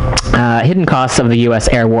 Hidden costs of the U.S.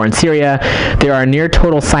 air war in Syria. There is near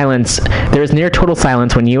total silence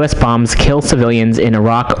when U.S. bombs kill civilians in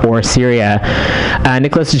Iraq or Syria.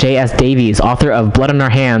 Nicholas J.S. Davies, author of Blood on Our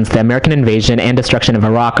Hands, The American Invasion and Destruction of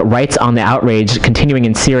Iraq, writes on the outrage continuing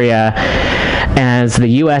in Syria as the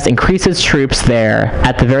U.S. increases troops there.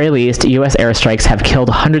 At the very least, U.S. airstrikes have killed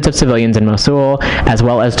hundreds of civilians in Mosul, as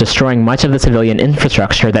well as destroying much of the civilian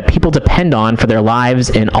infrastructure that people depend on for their lives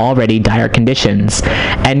in already dire conditions.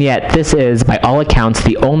 And yet, this is, by all accounts,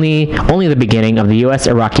 only the beginning of the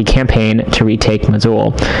U.S.-Iraqi campaign to retake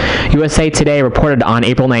Mosul. USA Today reported on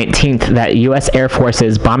April 19th that U.S. air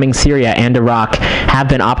forces bombing Syria and Iraq have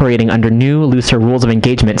been operating under new, looser rules of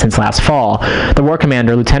engagement since last fall. The war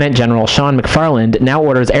commander, Lieutenant General Sean McFarland, now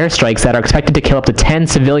orders airstrikes that are expected to kill up to 10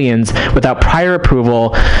 civilians without prior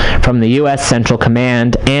approval from the U.S. Central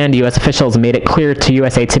Command, and U.S. officials made it clear to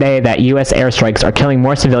USA Today that U.S. airstrikes are killing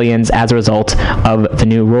more civilians as a result of the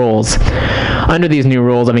new rules. rules. Under these new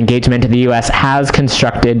rules of engagement, the U.S. has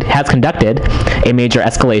conducted a major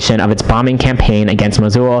escalation of its bombing campaign against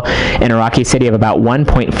Mosul, an Iraqi city of about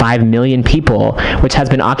 1.5 million people, which has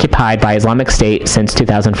been occupied by Islamic State since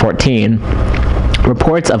 2014.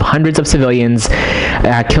 Reports of hundreds of civilians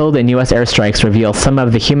killed in U.S. airstrikes reveal some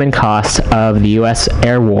of the human cost of the U.S.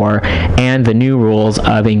 air war and the new rules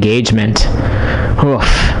of engagement. Oof.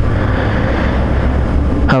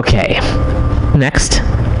 Okay. Next.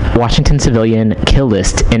 Washington civilian kill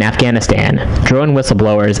list in Afghanistan. Drone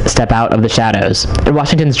whistleblowers step out of the shadows. In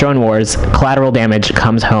Washington's drone wars, collateral damage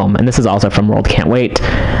comes home. And this is also from World Can't Wait.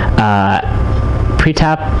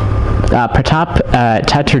 Pratap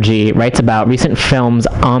Chatterjee writes about recent films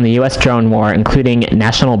on the U.S. drone war, including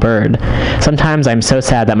National Bird. Sometimes I'm so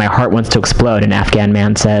sad that my heart wants to explode, an Afghan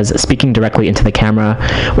man says, speaking directly into the camera.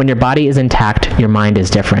 When your body is intact, your mind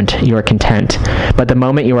is different. You are content. But the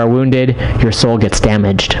moment you are wounded, your soul gets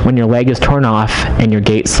damaged. When your leg is torn off and your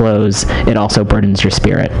gait slows, it also burdens your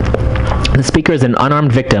spirit. The speaker is an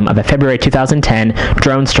unarmed victim of a February 2010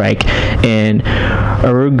 drone strike in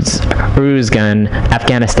Uruzgan,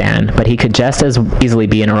 Afghanistan, but he could just as easily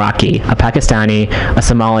be an Iraqi, a Pakistani, a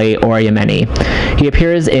Somali, or a Yemeni. He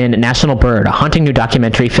appears in National Bird, a haunting new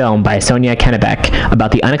documentary film by Sonia Kennebec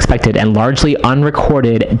about the unexpected and largely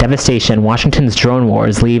unrecorded devastation Washington's drone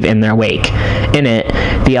wars leave in their wake. In it,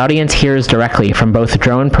 the audience hears directly from both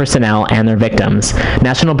drone personnel and their victims.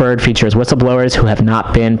 National Bird features whistleblowers who have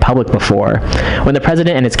not been public before. When the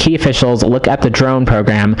president and his key officials look at the drone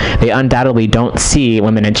program, they undoubtedly don't see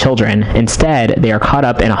women and children. Instead, they are caught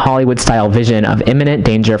up in a Hollywood-style vision of imminent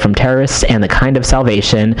danger from terrorists and the kind of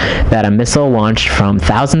salvation that a missile launched from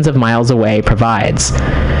thousands of miles away provides.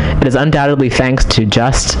 It is undoubtedly thanks to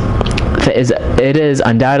just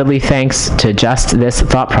this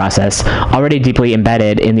thought process, already deeply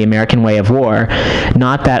embedded in the American way of war,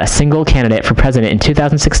 not that a single candidate for president in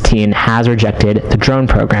 2016 has rejected the drone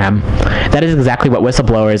program. That is exactly what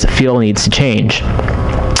whistleblowers feel needs to change.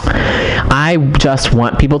 I just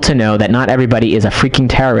want people to know that not everybody is a freaking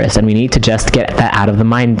terrorist, and we need to just get that out of the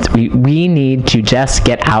mind. We need to just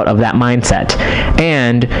get out of that mindset.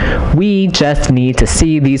 And we just need to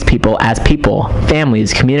see these people as people,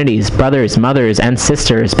 families, communities, brothers, mothers, and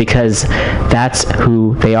sisters, because that's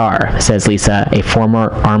who they are, says Lisa, a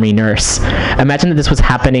former Army nurse. Imagine that this was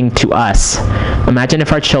happening to us. Imagine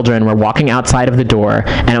if our children were walking outside of the door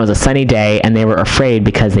and it was a sunny day and they were afraid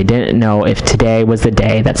because they didn't know if today was the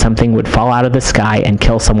day that something would fall out of the sky and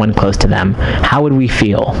kill someone close to them. How would we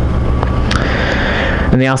feel?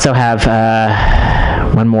 And they also have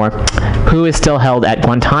one more. Who is still held at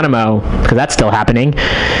Guantanamo? Because that's still happening.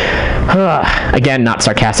 Again, not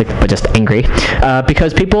sarcastic, but just angry.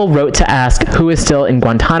 Because people wrote to ask who is still in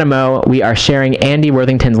Guantanamo, we are sharing Andy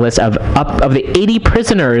Worthington's list of the 80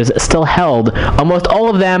 prisoners still held, almost all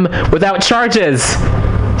of them without charges.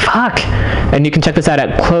 Fuck. And you can check this out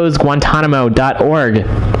at closeguantanamo.org.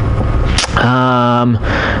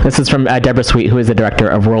 This is from Deborah Sweet, who is the director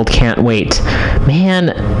of World Can't Wait. Man,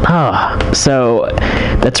 so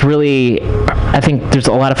that's really, I think there's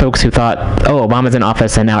a lot of folks who thought, oh, Obama's in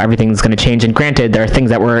office and now everything's going to change. And granted, there are things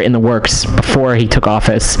that were in the works before he took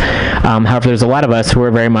office. However, there's a lot of us who are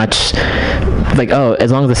very much like, oh,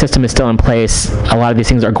 as long as the system is still in place, a lot of these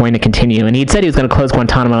things are going to continue. And he'd said he was going to close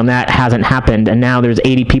Guantanamo, and that hasn't happened. And now there's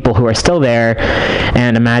 80 people who are still there.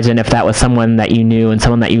 And imagine if that was someone that you knew and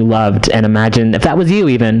someone that you loved. And imagine if that was you,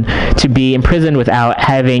 even, to be imprisoned without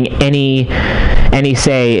having any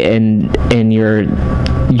say in your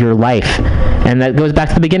life. And that goes back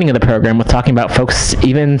to the beginning of the program with talking about folks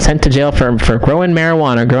even sent to jail for growing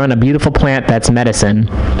marijuana, growing a beautiful plant that's medicine.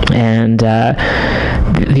 And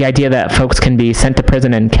the idea that folks can be sent to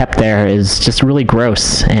prison and kept there is just really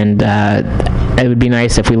gross. And it would be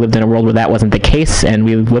nice if we lived in a world where that wasn't the case, and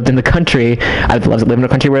we lived in the country. I'd love to live in a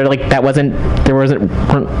country where there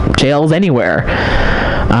weren't jails anywhere.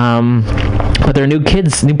 But there are new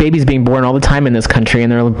babies being born all the time in this country,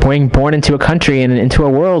 and they're being born into a country and into a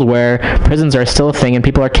world where prisons are still a thing and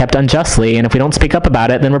people are kept unjustly. And if we don't speak up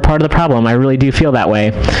about it, then we're part of the problem. I really do feel that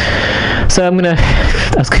way. So I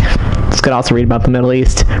was going to also read about the Middle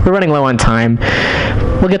East. We're running low on time.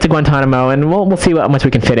 We'll get to Guantanamo, and we'll see how much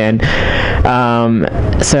we can fit in.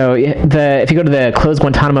 So if you go to the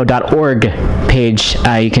closeguantanamo.org page,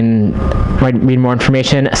 you can read more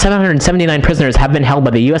information. 779 prisoners have been held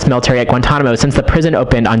by the U.S. military at Guantanamo since the prison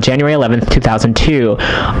opened on January 11th, 2002.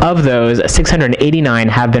 Of those, 689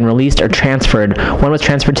 have been released or transferred. One was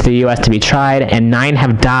transferred to the U.S. to be tried, and 9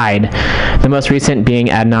 have died, the most recent being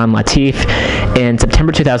Adnan Latif in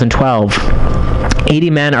September 2012. 80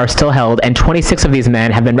 men are still held, and 26 of these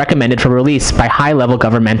men have been recommended for release by high-level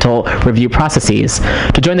governmental review processes.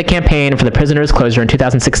 To join the campaign for the prisoners' closure in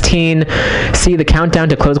 2016, see the countdown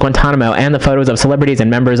to close Guantanamo and the photos of celebrities and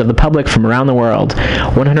members of the public from around the world.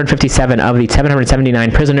 157 of the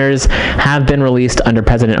 779 prisoners have been released under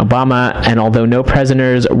President Obama, and although no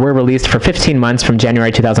prisoners were released for 15 months from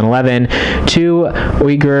January 2011, two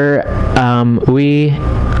Uyghur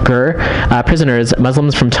prisoners,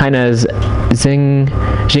 Muslims from China's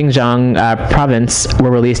Xinjiang province,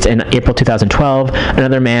 were released in April 2012.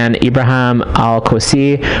 Another man, Ibrahim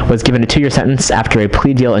Al-Kosi, was given a 2-year sentence after a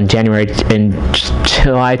plea deal in July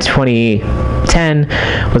 2010,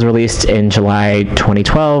 was released in July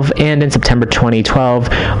 2012, and in September 2012,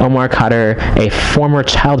 Omar Khadr, a former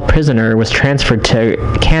child prisoner, was transferred to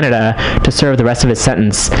Canada to serve the rest of his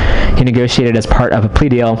sentence. He negotiated as part of a plea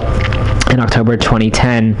deal in October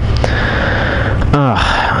 2010.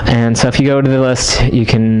 And so if you go to the list, you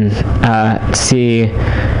can see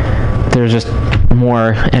there's just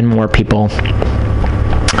more and more people.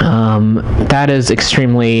 That is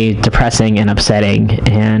extremely depressing and upsetting,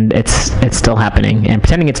 and it's still happening. And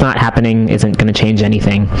pretending it's not happening isn't going to change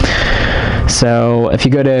anything. So if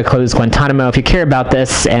you go to Close Guantanamo, if you care about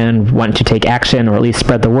this and want to take action or at least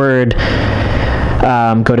spread the word,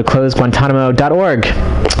 go to closeguantanamo.org.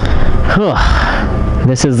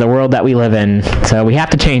 This is the world that we live in, so we have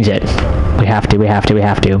to change it. We have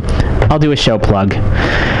to. I'll do a show plug.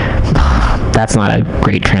 That's not a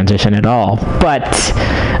great transition at all, but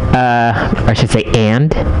I should say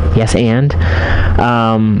and.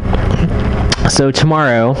 So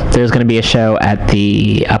tomorrow there's going to be a show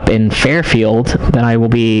up in Fairfield that I will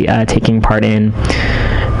be taking part in.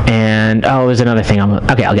 And there's another thing. I'll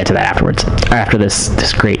get to that afterwards. After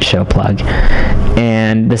this great show plug,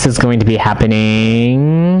 and this is going to be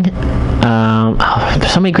happening.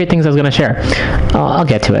 There's so many great things I was going to share. I'll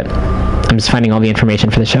get to it. I'm just finding all the information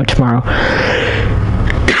for the show tomorrow.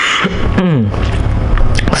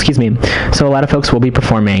 Excuse me. So a lot of folks will be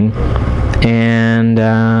performing, and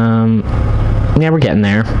we're getting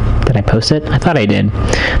there. Did I post it? I thought I did.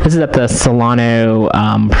 This is at the Solano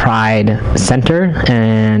Pride Center,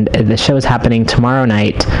 and the show is happening tomorrow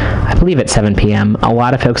night, I believe at 7 p.m. A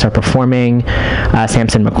lot of folks are performing.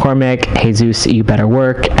 Samson McCormick, Jesus You Better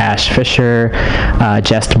Work, Ash Fisher,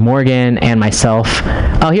 Jess Morgan, and myself,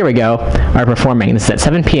 here we go, are performing. This is at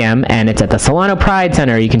 7 p.m., and it's at the Solano Pride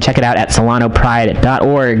Center. You can check it out at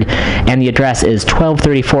solanopride.org, and the address is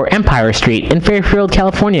 1234 Empire Street in Fairfield,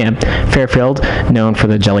 California. Fairfield, known for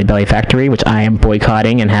the Jelly Belly Factory, which I am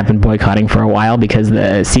boycotting and have been boycotting for a while because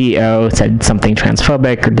the CEO said something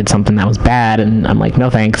transphobic or did something that was bad, and I'm like, no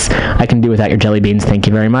thanks. I can do without your jelly beans, thank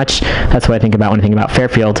you very much. That's what I think about when I think about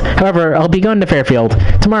Fairfield. However, I'll be going to Fairfield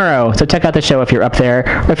tomorrow, so check out the show if you're up there,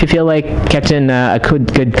 or if you feel like catching a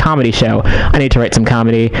good comedy show. I need to write some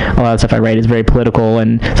comedy. A lot of stuff I write is very political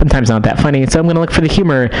and sometimes not that funny, so I'm going to look for the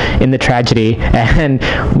humor in the tragedy, and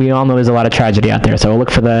we all know there's a lot of tragedy out there, so we'll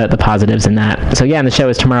look for the positives in that. So yeah, and the show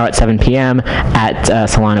is tomorrow at 7 p.m. at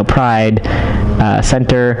Solano Pride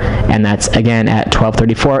Center, and that's again at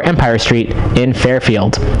 1234 Empire Street in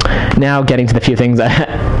Fairfield. Now, getting to the few things,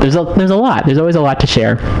 there's a lot. There's always a lot to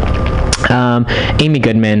share. Amy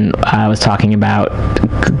Goodman was talking about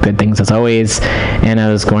good things as always, and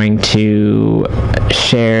I was going to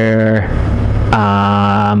share.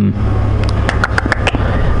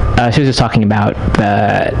 She was just talking about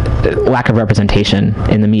the lack of representation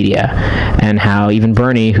in the media, and how even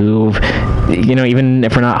Bernie, who, even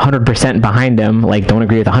if we're not 100% behind him, like don't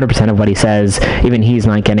agree with 100% of what he says, even he's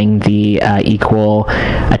not getting the equal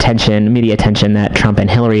media attention that Trump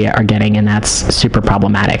and Hillary are getting, and that's super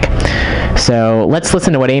problematic. So let's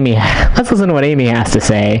listen to what Amy has to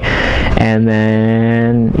say, and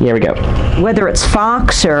then here we go. Whether it's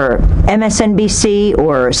Fox or MSNBC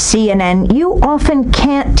or CNN, you often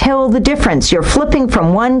can't tell the difference. You're flipping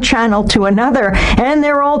from one channel to another, and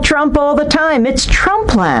they're all Trump all the time. It's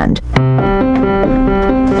Trumpland.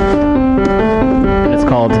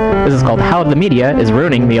 This is called How the Media is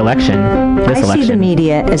Ruining the Election. I see the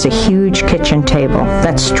media as a huge kitchen table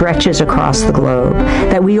that stretches across the globe,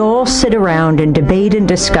 that we all sit around and debate and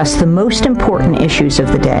discuss the most important issues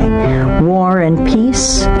of the day. War and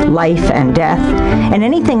peace, life and death, and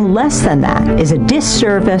anything less than that is a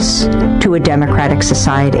disservice to a democratic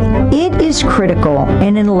society. It is critical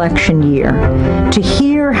in an election year to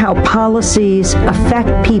hear how policies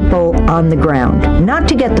affect people on the ground, not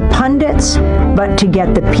to get the pundits, but to get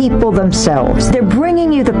yet the people themselves, they're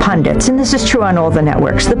bringing you the pundits, and this is true on all the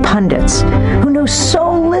networks, the pundits who know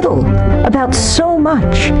so little about so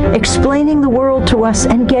much, explaining the world to us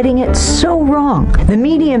and getting it so wrong. The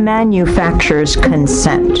media manufactures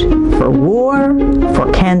consent for war,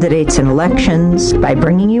 for candidates in elections, by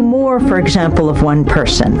bringing you more, for example, of one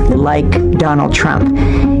person, like Donald Trump.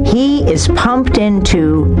 He is pumped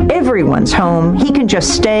into everyone's home. He can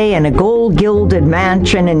just stay in a gold-gilded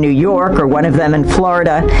mansion in New York or one of them in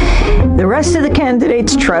Florida. The rest of the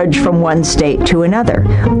candidates trudge from one state to another.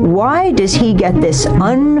 Why does he get this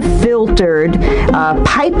unfiltered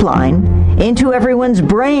pipeline into everyone's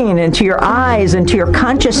brain, into your eyes, into your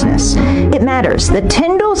consciousness? It matters. The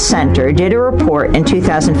Tyndall Center did a report in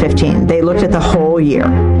 2015. They looked at the whole year.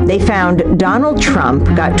 They found Donald Trump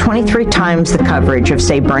got 23 times the coverage of,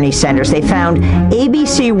 say, Bernie Sanders. They found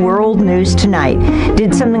ABC World News Tonight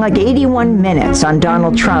did something like 81 minutes on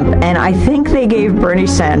Donald Trump, and I think they gave Bernie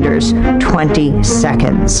Sanders 20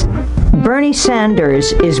 seconds. Bernie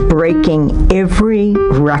Sanders is breaking every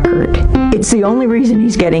record. It's the only reason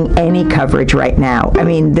he's getting any coverage right now. I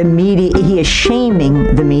mean, the media, he is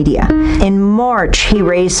shaming the media. In March, he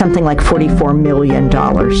raised something like $44 million.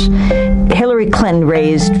 Hillary Clinton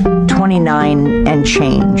raised 29 and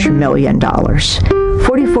change million dollars.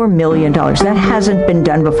 $44 million. That hasn't been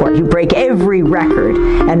done before. You break every record,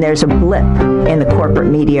 and there's a blip in the corporate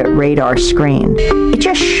media radar screen. It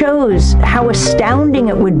just shows how astounding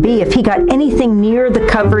it would be if he got anything near the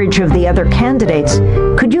coverage of the other candidates.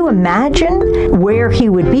 Could you imagine where he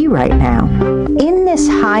would be right now? In this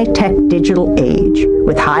high-tech digital age,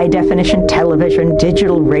 with high-definition television,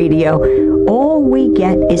 digital radio, all we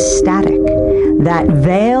get is static. That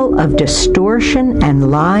veil of distortion and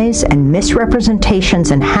lies and misrepresentations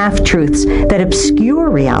and half-truths that obscure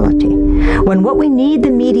reality, when what we need the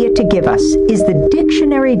media to give us is the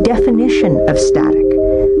dictionary definition of static: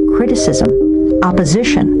 criticism,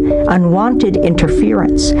 opposition, unwanted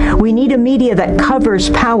interference. We need a media that covers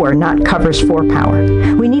power, not covers for power.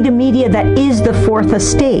 We need a media that is the fourth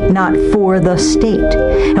estate, not for the state.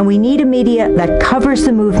 And we need a media that covers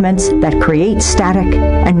the movements that create static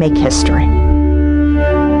and make history.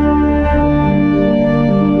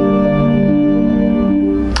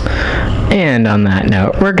 And on that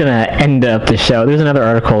note, we're going to end up the show. There's another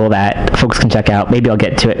article that folks can check out. Maybe I'll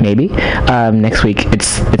get to it, maybe. Next week,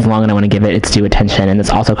 it's long and I want to give it its due attention. And this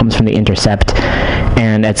also comes from The Intercept.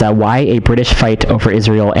 And it's why a British fight over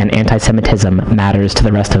Israel and anti-Semitism matters to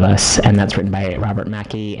the rest of us. And that's written by Robert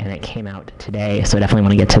Mackey, and it came out today. So I definitely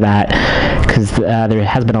want to get to that, because there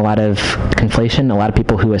has been a lot of conflation. A lot of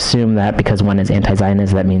people who assume that because one is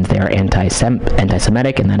anti-Zionist, that means they are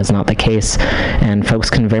anti-Semitic, and that is not the case. And folks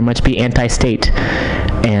can very much be anti-state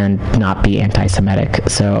and not be anti-Semitic.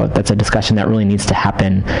 So that's a discussion that really needs to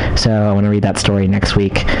happen. So I want to read that story next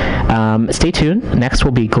week. Stay tuned. Next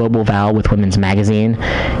will be Global Val with Women's Magazine,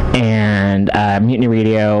 and Mutiny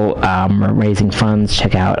Radio. We're raising funds.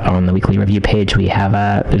 Check out on the Weekly Review page. We have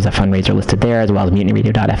there's a fundraiser listed there, as well as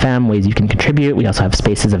MutinyRadio.fm, ways you can contribute. We also have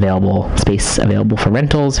space available for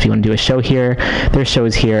rentals. If you want to do a show here, there's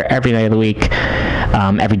shows here every night of the week,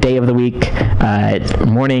 every day of the week,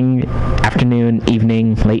 morning, afternoon,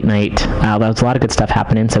 evening, late night. There's a lot of good stuff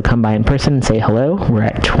happening, so come by in person and say hello. We're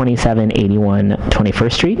at 2781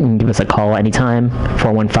 21st Street, and give us a call anytime,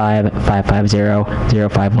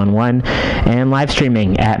 415-550-0511, and live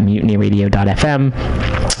streaming at MutinyRadio.fm.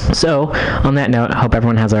 So, on that note, I hope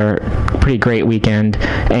everyone has a pretty great weekend,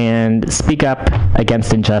 and speak up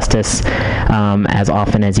against injustice as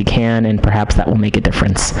often as you can, and perhaps that will make a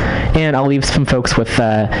difference. And I'll leave some folks with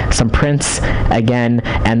some Prince again,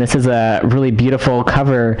 and this is a really beautiful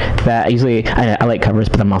cover that usually, I like covers,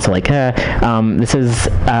 but I'm also like, this is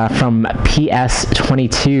from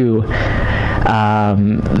PS22,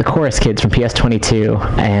 the chorus kids from PS22,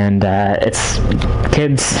 and it's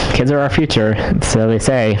kids are our future, so they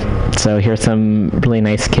say. So here's some really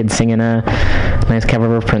nice kids singing a nice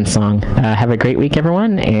cover of a Prince song. Have a great week,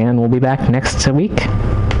 everyone, and we'll be back next week.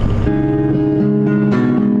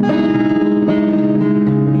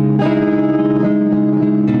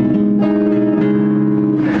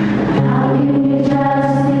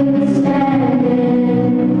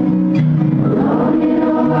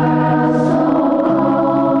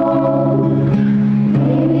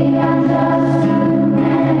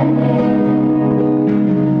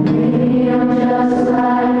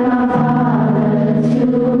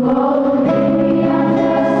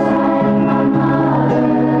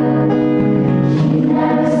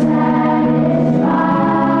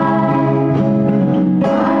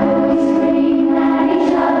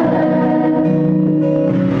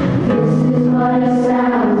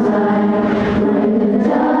 Sounds like when the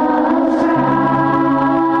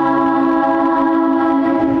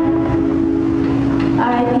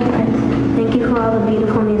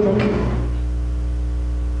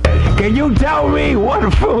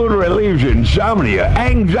food relieves insomnia,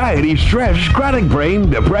 anxiety, stress, chronic pain,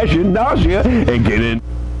 depression, nausea, and can end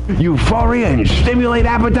euphoria and stimulate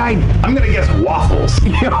appetite? I'm gonna guess waffles.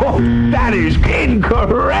 That is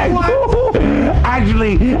incorrect.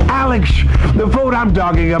 Actually, Alex, the food I'm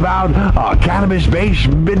talking about are cannabis-based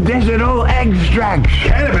medicinal extracts.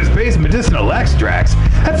 Cannabis-based medicinal extracts?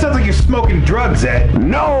 That sounds like you're smoking drugs, Ed.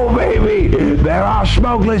 No, baby. There are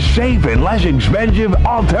smokeless, safe, and less expensive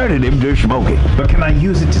alternatives to smoking. But can I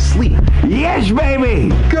use it to sleep? Yes, baby.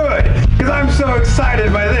 Good, because I'm so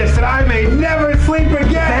excited by this that I may never sleep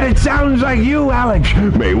again. Then it sounds like you, Alex,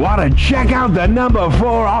 may want to check out the number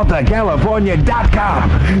 4AltaCalifornia.com.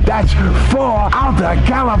 That's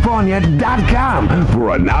 4AltaCalifornia.com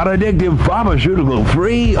for a non-addictive,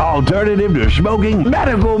 pharmaceutical-free alternative to smoking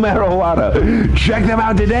medical marijuana. Check them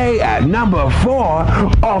out today at number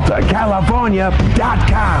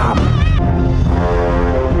 4AltaCalifornia.com.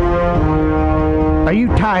 Are you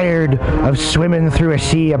tired of swimming through a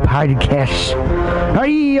sea of podcasts? Are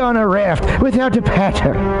ye on a raft without a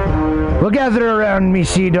paddle? Well, gather around me,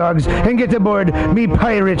 sea dogs, and get aboard me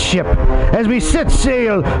pirate ship as we set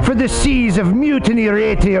sail for the seas of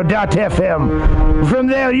MutinyRadio.fm. From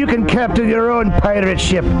there, you can captain your own pirate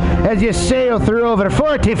ship as you sail through over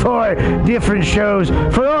 44 different shows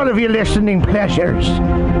for all of your listening pleasures.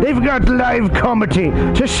 They've got live comedy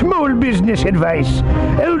to small business advice,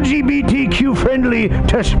 LGBTQ friendly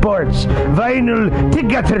to sports, vinyl to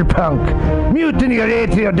gutter punk.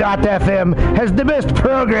 MutinyRadio.fm has the best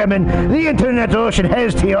programming the internet ocean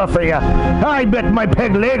has to offer you. I bet my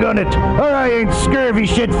peg leg on it, or I ain't scurvy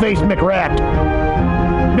shit-faced McRat.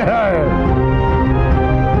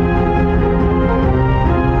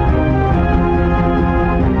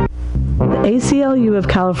 The ACLU of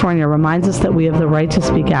California reminds us that we have the right to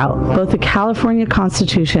speak out. Both the California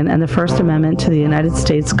Constitution and the First Amendment to the United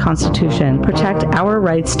States Constitution protect our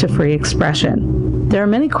rights to free expression. There are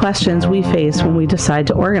many questions we face when we decide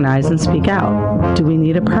to organize and speak out. Do we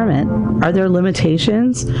need a permit? Are there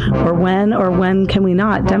limitations? Or when can we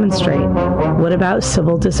not demonstrate? What about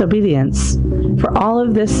civil disobedience? For all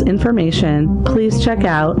of this information, please check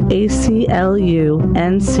out aclunc.org.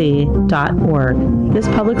 This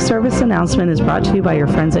public service announcement is brought to you by your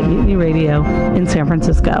friends at Mutiny Radio in San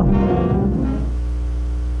Francisco.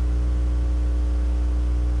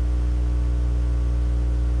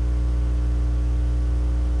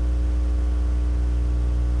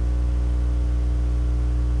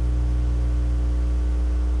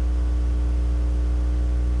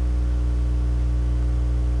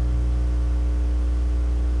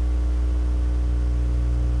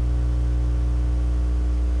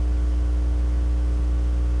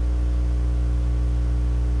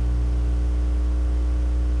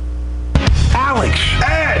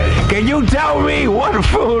 Can you tell me what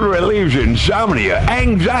food relieves insomnia,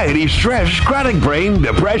 anxiety, stress, chronic pain,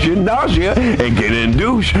 depression, nausea, and can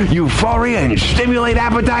induce euphoria and stimulate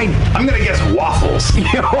appetite? I'm gonna guess waffles.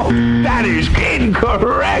 That is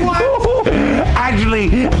incorrect.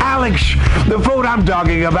 Actually, Alex, the food I'm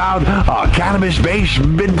talking about are cannabis-based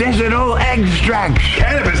medicinal extracts.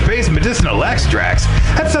 Cannabis-based medicinal extracts?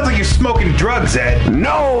 That sounds like you're smoking drugs, Ed.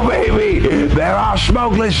 No, baby. There are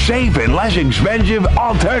smokeless, safe, and less expensive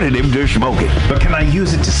alternatives to smoking. But can I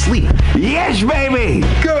use it to sleep? Yes, baby.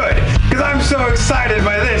 Good, because I'm so excited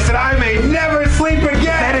by this that I may never sleep again.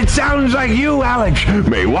 Then it sounds like you, Alex,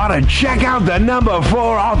 may want to check out the number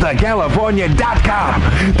 4AltaCalifornia.com.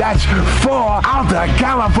 That's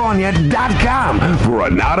 4AltaCalifornia.com for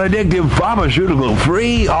a non-addictive,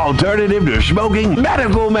 pharmaceutical-free alternative to smoking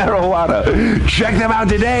medical marijuana. Check them out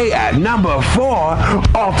today at number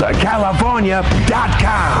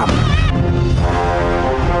 4AltaCalifornia.com.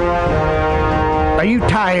 Are you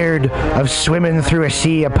tired of swimming through a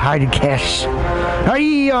sea of podcasts? Are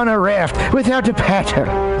ye on a raft without a paddle?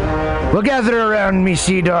 Well, gather around me,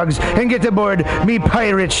 sea dogs, and get aboard me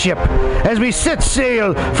pirate ship as we set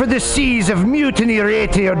sail for the seas of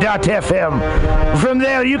MutinyRadio.fm. From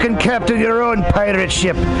there, you can captain your own pirate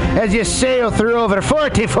ship as you sail through over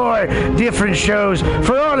 44 different shows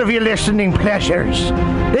for all of your listening pleasures.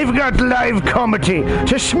 They've got live comedy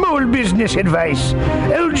to small business advice,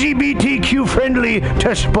 LGBTQ friendly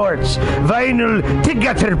to sports, vinyl to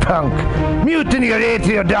gutter punk.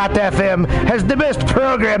 MutinyRadio.fm has the best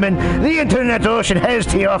programming the internet ocean has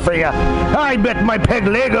to offer you. I bet my peg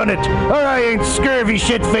leg on it, or I ain't scurvy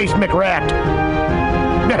shit-faced McRat.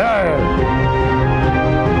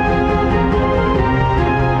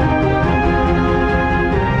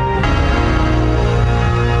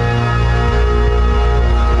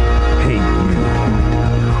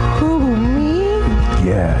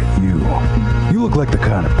 Yeah, you. You look like the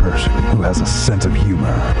kind of person who has a sense of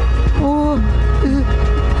humor.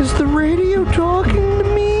 Is the radio talking to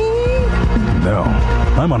me? No,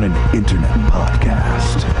 I'm on an internet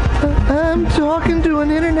podcast. I'm talking to an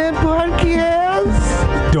internet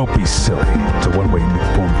podcast? Don't be silly. It's a one-way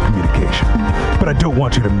form of communication. But I don't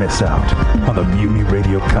want you to miss out on the Mutiny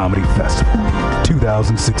Radio Comedy Festival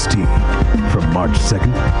 2016 from March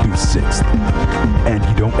 2nd through 6th. And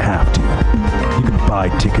you don't have to. You can buy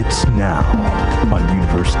tickets now on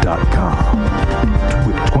universe.com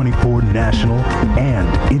with 24 national and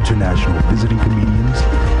international visiting comedians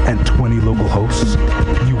and 20 local hosts.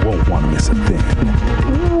 You won't want to miss a thing.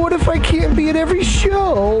 What if I can't be at every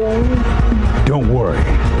show? Don't worry.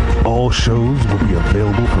 All shows will be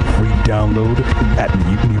available for free download at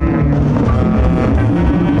Mutiny.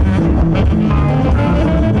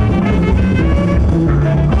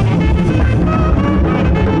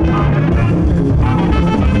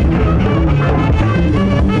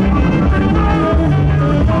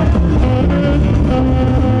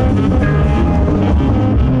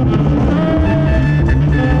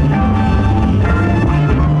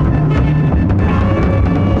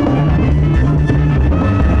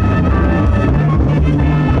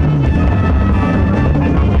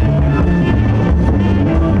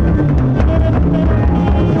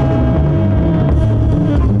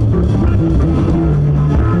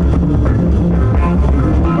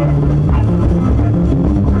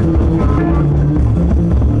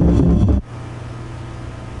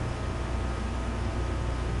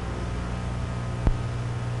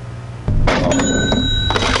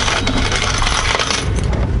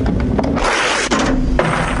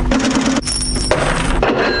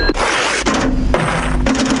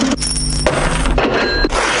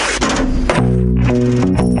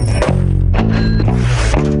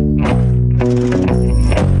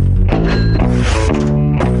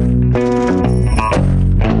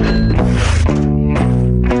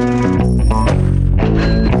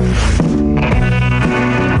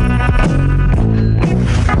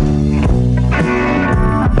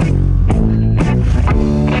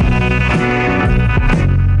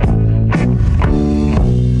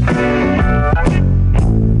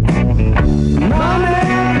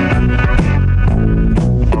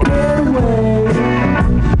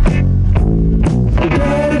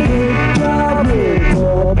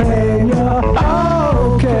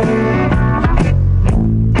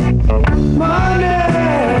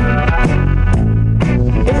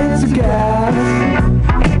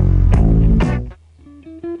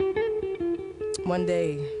 One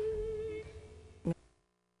day.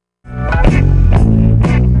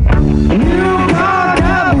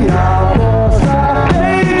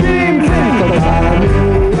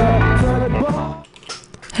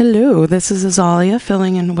 Hello, this is Azalia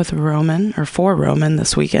filling in with Roman, or for Roman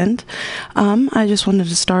this weekend. I just wanted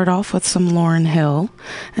to start off with some Lauryn Hill,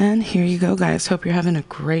 and here you go, guys. Hope you're having a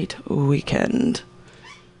great weekend.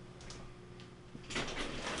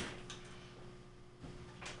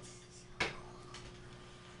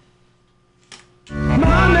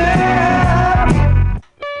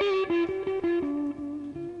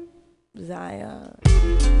 Zaya.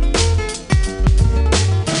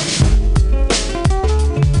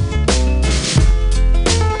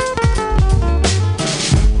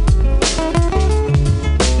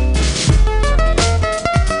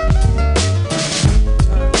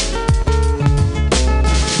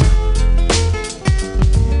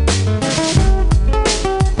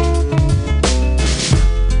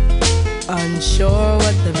 Unsure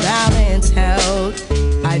what the balance held,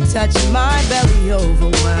 I touched my belly,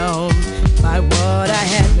 overwhelmed by what I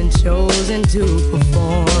had been chosen to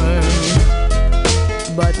perform.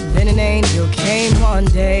 But then an angel came one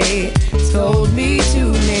day, told me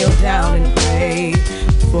to kneel down and pray,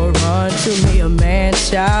 for unto me a man's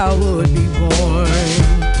child would be born.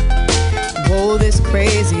 Whoa, this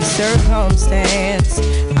crazy circumstance,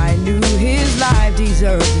 I knew his life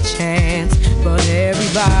deserved a chance, but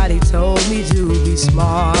everybody told me to be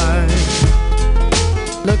smart.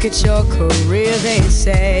 Look at your career, they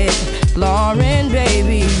said, Lauryn,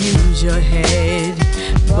 baby, use your head.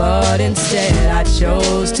 But instead I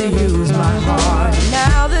chose to use my heart.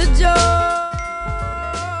 Now the joy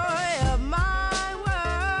of my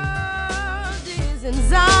world is in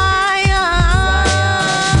Zion.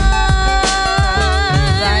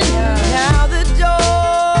 Now the joy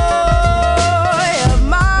of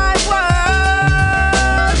my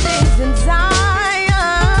world is in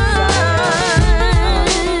Zion.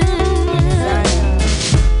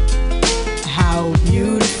 How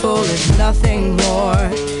beautiful is nothing more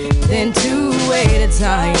than to wait at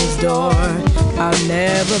Zion's door. I've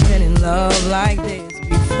never been in love like this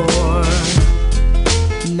before.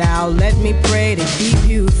 Now let me pray to keep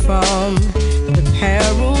you from the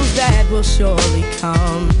perils that will surely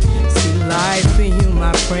come. See, life for you,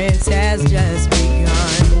 my prince, has just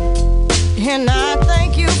begun. And I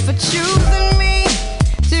thank you for choosing me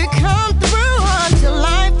to come through unto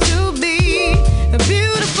life to be a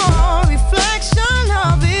beautiful reflection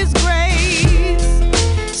of His grace.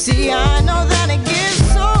 See, I know that it gives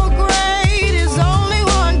so great is only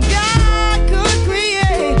one God could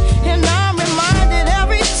create. And I'm reminded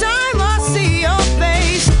every time I see your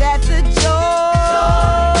face that the joy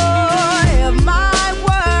of my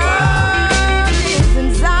world is in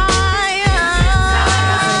Zion.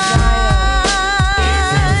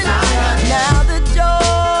 Now the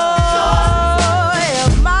joy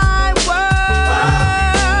of my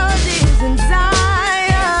world is in Zion.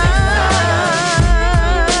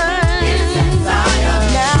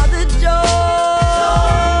 Now the joy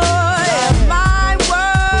of my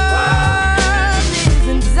world is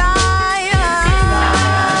in Zion.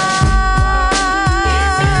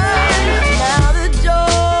 Now the joy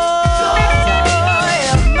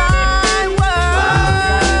of my world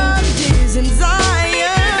is in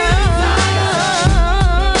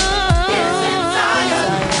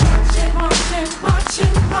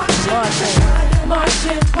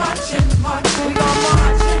We gon'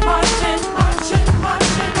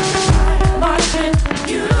 marching,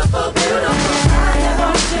 beautiful, beautiful Zion.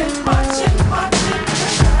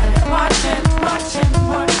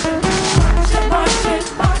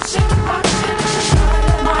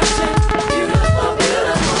 Marching, beautiful,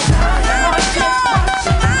 beautiful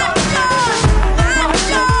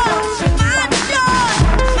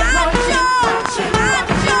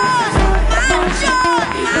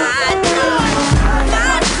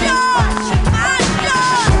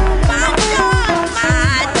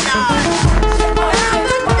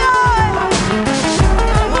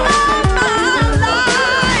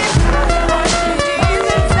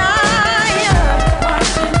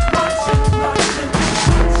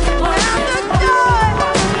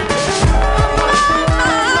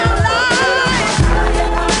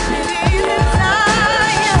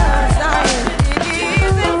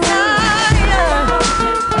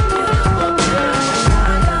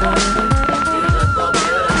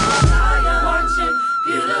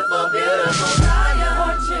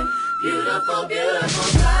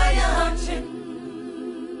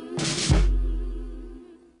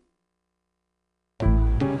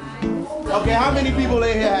Okay, how many people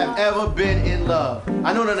in here have ever been in love?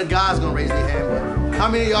 I know that the guys gonna raise their hand, but how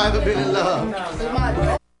many of y'all ever been in love?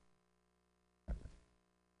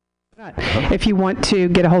 If you want to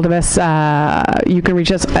get a hold of us, you can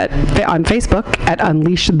reach us on Facebook at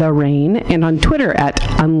Unleash the Rain and on Twitter at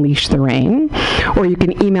Unleash the Rain, or you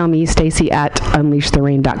can email me, Stacy, at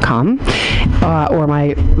unleashtherain.com, or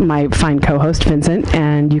my fine co-host Vincent,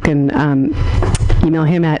 and you can email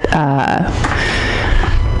him at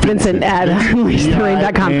Vincent at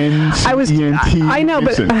unleashtherain.com. I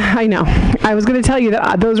know. I was going to tell you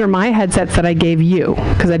that those are my headsets that I gave you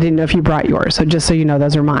because I didn't know if you brought yours. So just so you know,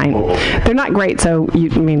 those are mine. They're not great. So anyway,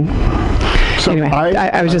 he was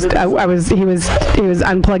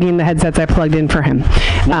unplugging the headsets I plugged in for him.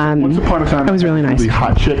 Once upon a time, it was really nice. The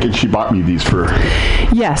hot chick, and she bought me these for.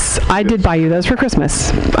 Yes, I did buy you those for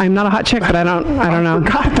Christmas. I'm not a hot chick, but I don't know.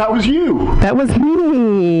 God, that was you. That was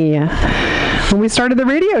me. When we started the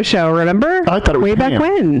radio show, remember? I thought it was way Pam. back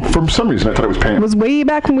when. For some reason, I thought it was Pam. It was way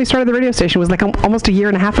back when we started the radio station. It was like almost a year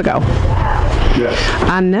and a half ago. Yes.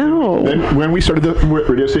 I know. Then when we started the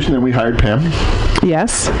radio station, then we hired Pam.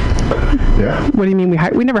 Yes. Yeah. What do you mean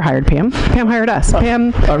we never hired Pam? Pam hired us.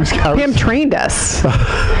 Pam trained us.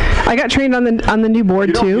 I got trained on the new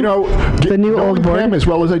board too. The new old board. Pam as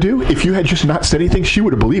well as I do. If you had just not said anything, she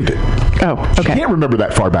would have believed it. Oh, okay. She can't remember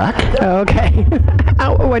that far back. Oh, okay.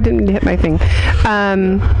 I didn't hit my thing.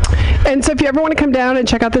 And so if you ever want to come down and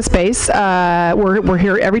check out the space, we're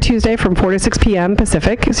here every Tuesday from 4 to 6 p.m.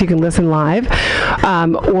 Pacific, so you can listen live.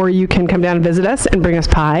 Or you can come down and visit us and bring us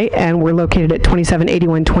pie. And we're located at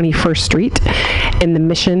 2781 21st Street in the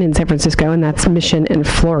Mission in San Francisco, and that's Mission in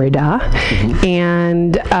Florida. Mm-hmm.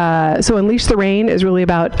 And so Unleash the Rain is really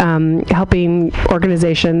about helping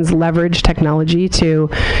organizations leverage technology to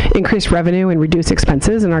increase revenue and reduce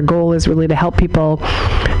expenses. And our goal is really to help people,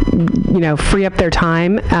 free up their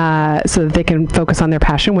time so that they can focus on their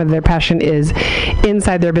passion, whether their passion is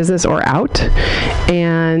inside their business or out.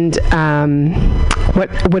 And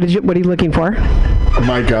what are you looking for?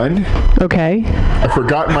 My gun. Okay. I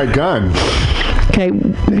forgot my gun. Okay,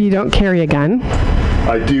 you don't carry a gun.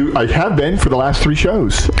 I do. I have been for the last 3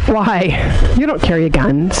 shows. Why? You don't carry a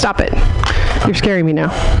gun. Stop it. You're scaring me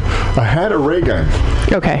now. I had a ray gun.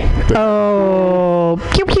 Okay. Oh,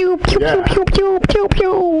 pew pew pew pew pew pew pew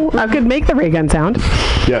pew. I could make the ray gun sound.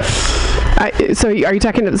 Yes. So are you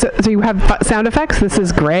talking? So you have sound effects? This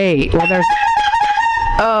is great. Well, there's.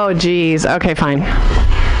 Oh, geez. Okay, fine.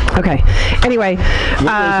 Okay. Anyway,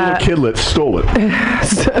 little kidlet stole it.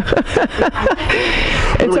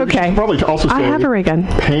 It's okay. Probably also I have a ray gun.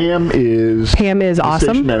 Pam is awesome.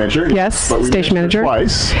 Station manager. Yes, station manager.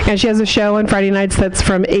 Twice. And she has a show on Friday nights that's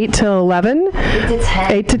from 8 to 11. 8 to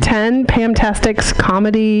 10. 8 to 10. Pam-tastic's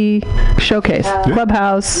comedy showcase.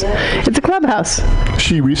 Clubhouse. It's a clubhouse.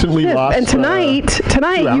 She recently lost. And tonight 2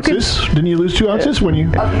 ounces. Didn't you lose 2 ounces when you?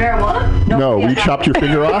 Of marijuana? No, you chopped your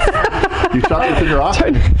finger off. You chopped your finger off.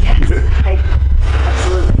 Absolutely.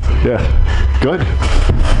 Yeah. Good.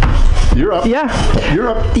 You're up. Yeah. You're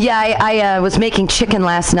up. Yeah, I was making chicken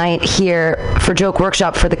last night here for Joke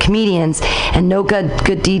Workshop for the comedians, and no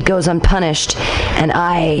good deed goes unpunished. And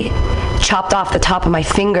I chopped off the top of my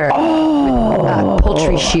finger with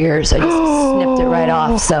poultry shears. I just snipped it right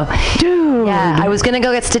off. So, yeah, I was gonna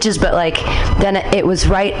go get stitches, but like then it was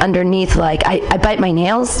right underneath. Like I bite my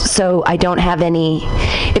nails, so I don't have any.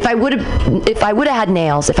 If I would have had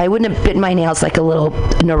nails, if I wouldn't have bitten my nails like a little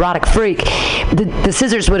neurotic freak, the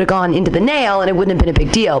scissors would have gone into the nail and it wouldn't have been a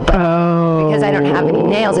big deal. But because I don't have any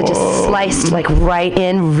nails, it just sliced like right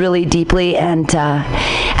in really deeply, and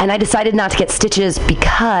I decided not to get stitches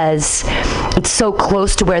because it's so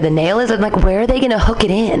close to where the nail is. I'm like, where are they gonna hook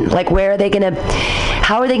it in? Like,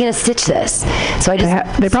 how are they gonna stitch this? So I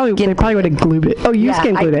just they probably would have glued it. Oh, you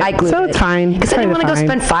skin glued it. I glued so it. it's fine. Because I didn't want to go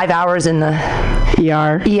spend 5 hours in the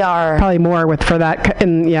ER. Probably more for that.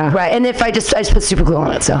 Right, and if I just put super glue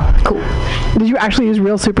on it, so cool. Did you actually use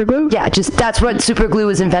real super glue? Yeah, that's what super glue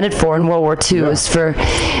was invented for in World War II. Is for.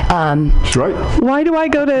 That's right. Why do I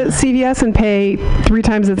go to CVS and pay 3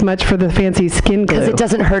 times as much for the fancy skin glue? Because it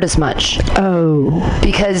doesn't hurt as much. Oh.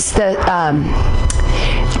 Because the.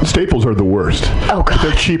 Staples are the worst. Oh God.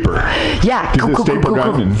 They're cheaper. Yeah.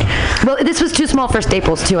 Well, this was too small for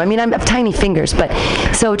staples too. I mean, I have tiny fingers, but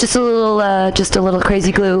so just a little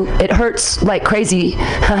crazy glue. It hurts like crazy,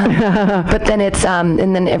 but then it's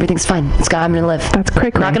and then everything's fine. I'm gonna live. That's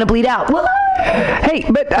great. I'm not gonna bleed out. Whoa. Hey,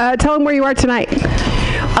 but tell them where you are tonight.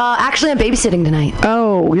 Actually, I'm babysitting tonight.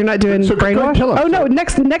 Oh, you're not doing brainwash? Oh no,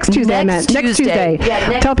 next Tuesday. I meant next Tuesday.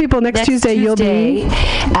 Yeah, tell people next Tuesday you'll be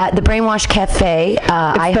at the Brainwash Cafe.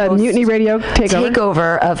 It's the Mutiny Radio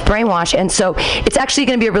takeover of Brainwash, and so it's actually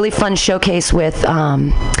going to be a really fun showcase with.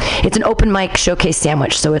 It's an open mic showcase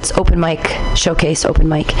sandwich, so it's open mic showcase, open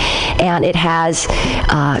mic, and it has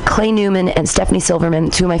Clay Newman and Stephanie Silverman,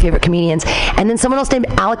 2 of my favorite comedians, and then someone else named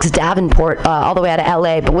Alex Davenport, all the way out of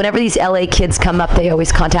LA. But whenever these LA kids come up, they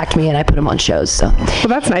always contact me and I put them on shows. So. Well,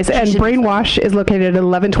 that's nice. And Brainwash is located at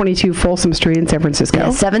 1122 Folsom Street in San Francisco. Yeah,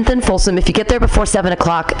 7th and Folsom. If you get there before 7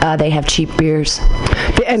 o'clock, they have cheap beers.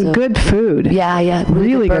 And good food. Yeah.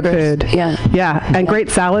 Really good food. Yeah. And great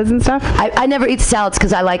salads and stuff. I never eat salads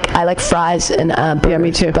because I like fries and burgers. Yeah,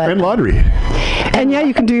 me too. And laundry. And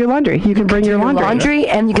you can do your laundry. You can bring your laundry.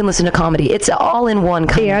 And you can listen to comedy. It's all in one.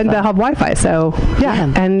 And they'll have Wi-Fi. So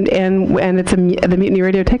and it's the Mutiny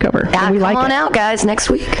Radio takeover. And we like it. Come on out, guys, next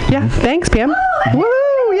week. Yeah. Thanks, Pam. Woo!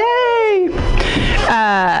 Yay!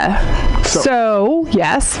 So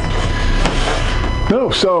yes. No,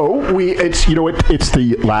 so it's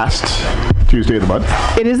the last Tuesday of the month.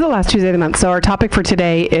 It is the last Tuesday of the month. So our topic for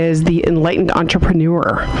today is the enlightened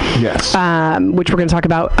entrepreneur. Yes. Which we're going to talk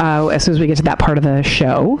about as soon as we get to that part of the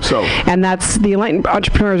show. And that's the enlightened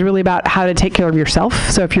entrepreneur is really about how to take care of yourself.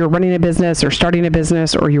 So if you're running a business or starting a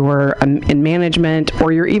business or you're in management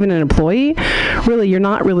or you're even an employee, really you're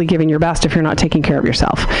not really giving your best if you're not taking care of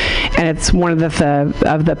yourself. And it's one of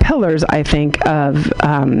the pillars, I think, of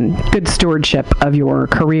good stewardship of your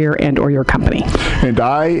career and or your company. And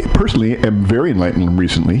I personally am very enlightened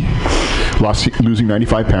recently. Losing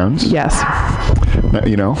 95 pounds. Yes. I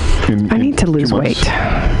need to lose weight. Is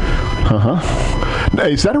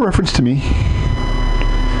that a reference to me?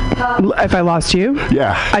 If I lost you?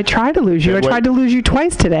 Yeah. I tried to lose you. I tried to lose you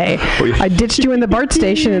twice today. I ditched you in the BART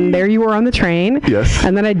station, and there you were on the train. Yes.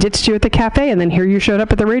 And then I ditched you at the cafe, and then here you showed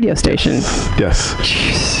up at the radio station. Yes.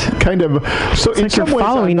 Jeez. Kind of. So in like some you're ways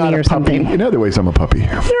following I'm not me or something. In other ways, I'm a puppy.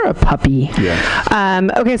 You're a puppy. Yeah.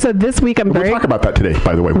 Okay, so this week we'll talk about that today,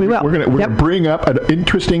 by the way. We will. We're gonna bring up an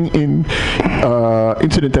interesting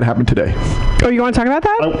incident that happened today. Oh, you want to talk about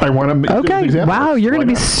that? I want to make an example. Wow, you're going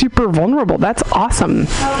to be super vulnerable. That's awesome.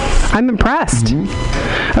 I'm impressed.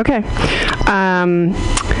 Mm-hmm. Okay.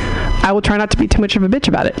 I will try not to be too much of a bitch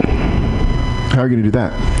about it. How are you going to do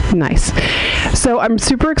that? Nice. So I'm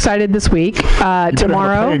super excited this week. Tomorrow. Have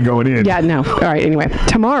a plan going in. Yeah, no. All right, anyway.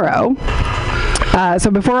 Tomorrow.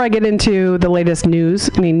 So before I get into the latest news,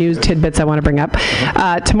 any news tidbits I want to bring up,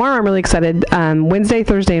 tomorrow I'm really excited. Wednesday,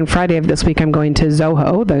 Thursday, and Friday of this week I'm going to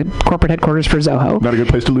Zoho, the corporate headquarters for Zoho. Not a good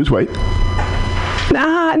place to lose weight.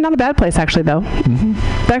 Not a bad place, actually, though.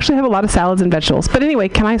 Mm-hmm. They actually have a lot of salads and vegetables. But anyway,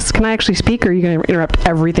 can I actually speak, or are you going to interrupt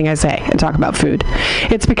everything I say and talk about food?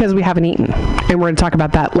 It's because we haven't eaten, and we're going to talk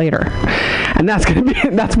about that later. And that's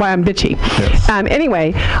why I'm bitchy. Yes.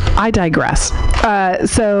 Anyway, I digress.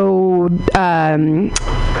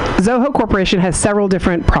 Zoho Corporation has several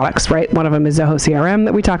different products, right? One of them is Zoho CRM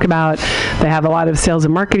that we talked about. They have a lot of sales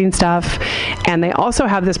and marketing stuff. And they also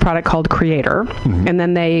have this product called Creator. Mm-hmm. And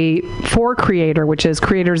then for Creator, which is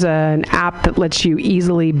Creator's an app that lets you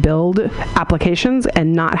easily build applications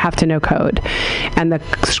and not have to know code. And the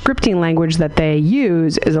scripting language that they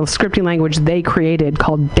use is a scripting language they created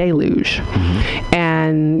called Deluge. Mm-hmm.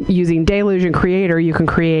 And using Deluge and Creator, you can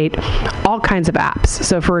create all kinds of apps.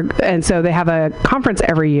 So they have a conference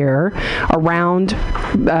every year around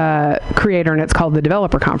Creator, and it's called the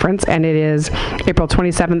Developer Conference, and it is April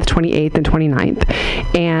 27th, 28th, and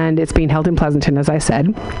 29th, and it's being held in Pleasanton, as I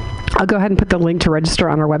said. I'll go ahead and put the link to register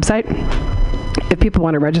on our website. If people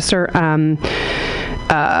want to register,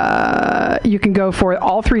 you can go for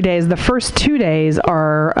all 3 days. The first 2 days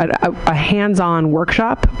are a hands-on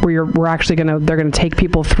workshop where they're gonna take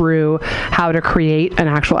people through how to create an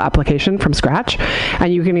actual application from scratch,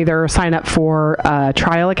 and you can either sign up for a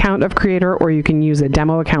trial account of Creator, or you can use a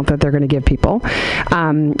demo account that they're going to give people.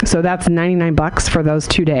 So that's $99 for those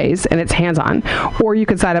 2 days, and it's hands-on. Or you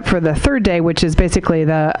could sign up for the third day, which is basically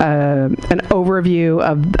an overview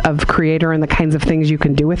of Creator and the kinds of things you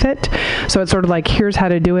can do with it. So it's sort of like, here's how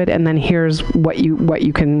to do it, and then here's how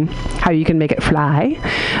you can make it fly.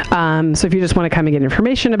 So if you just want to come and get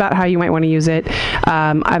information about how you might want to use it,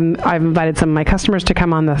 I've invited some of my customers to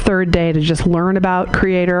come on the third day to just learn about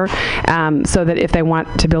Creator, so that if they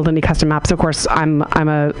want to build any custom apps, of course I'm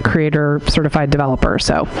a Creator certified developer,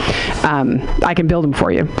 so I can build them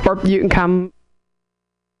for you, or you can come.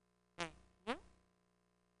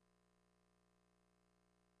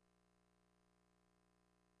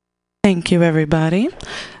 Thank you, everybody.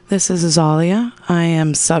 This is Azalia. I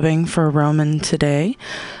am subbing for Roman today.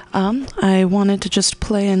 I wanted to just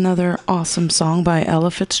play another awesome song by Ella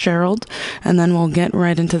Fitzgerald, and then we'll get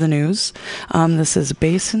right into the news. This is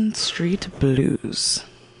Basin Street Blues.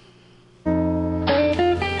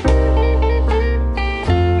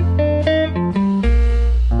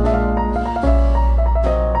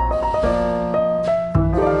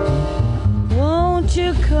 Won't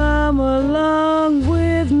you come along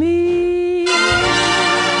with me?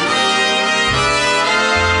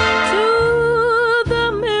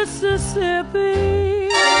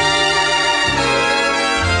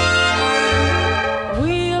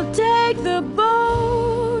 We'll take the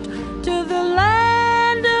boat to the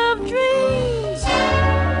land of dreams,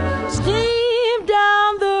 steam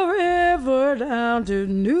down the river down to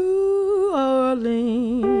New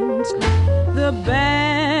Orleans. The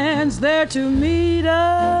band's there to meet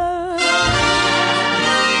us.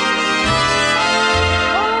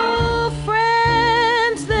 Oh,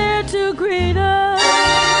 friends there to greet us.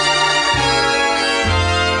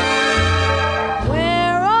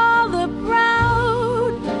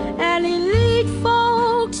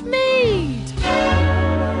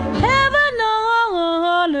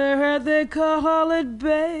 Call it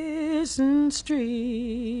Basin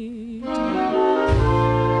Street.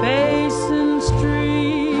 Basin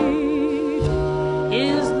Street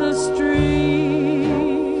is the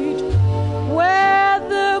street where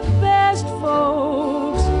the best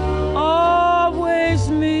folks always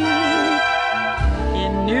meet.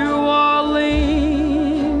 In New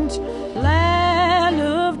Orleans, land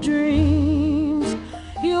of dreams,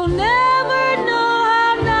 you'll never know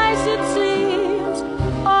how nice it seems,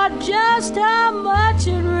 or just how much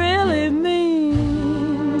it really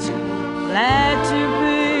means. Glad to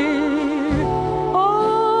be,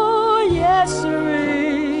 oh yes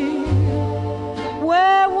sirree,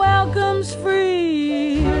 where welcome's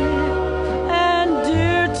free and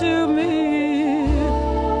dear to me,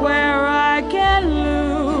 where I can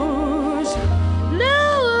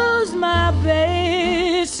lose my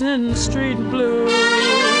Basin Street blues.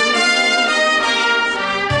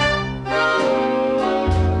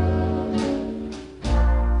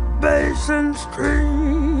 Basin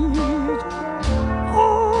Street,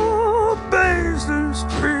 oh, Basin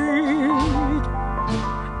Street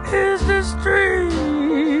is the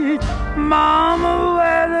street, Mama,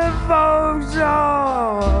 where the folks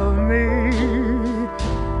of me.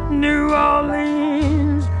 New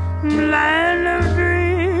Orleans, land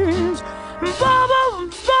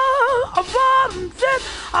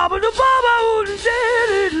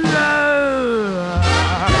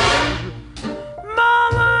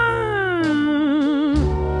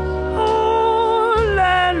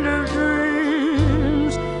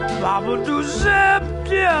able to zip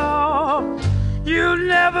you. You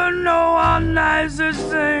never know how nice this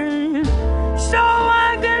thing, so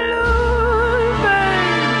I can lose,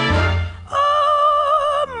 babe.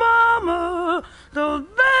 Oh, mama, those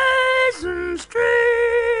Basin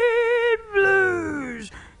Street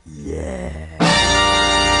blues, yeah.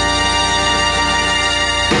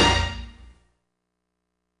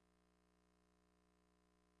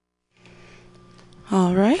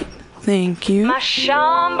 All right, thank you. Ma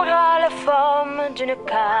chambre a la forme d'une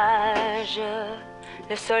cage.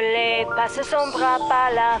 Le soleil passe son bras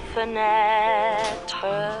par la fenêtre.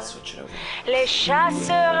 Les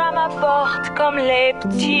chasseurs à ma porte comme les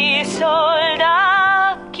petits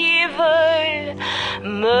soldats qui veulent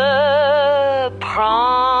me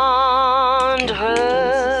prendre.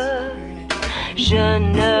 Je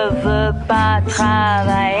ne veux pas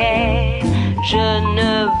travailler. Je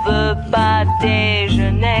ne veux pas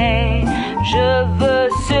déjeuner, je veux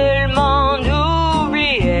seulement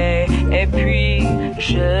oublier, et puis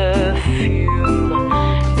je fume.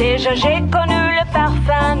 Déjà j'ai connu le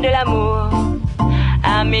parfum de l'amour,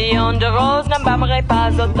 1 million de roses n'embaumerait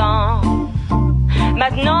pas autant.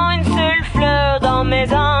 Maintenant une seule fleur dans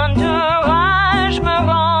mes entourages me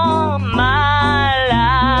rend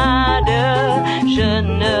malade. Je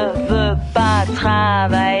ne veux pas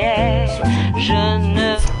travailler.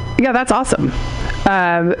 Yeah, that's awesome.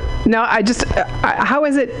 No, I just, how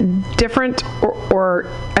is it different, or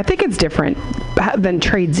I think it's different than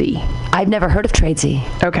Tradesy? I've never heard of Tradesy.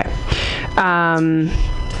 Okay.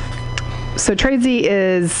 So Tradesy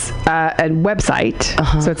is a website,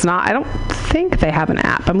 so it's not, I don't think they have an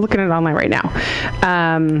app. I'm looking at it online right now.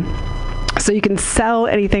 So you can sell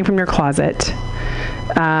anything from your closet. So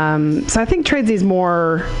I think Tradesy is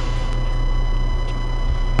more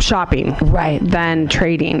shopping than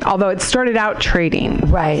trading, although it started out trading,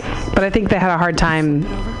 but I think they had a hard time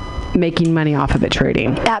making money off of it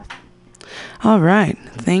trading. All right,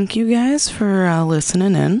 thank you guys for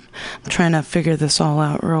listening in. I'm trying to figure this all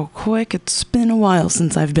out real quick. It's been a while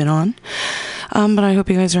since I've been on, but I hope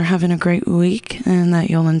you guys are having a great week and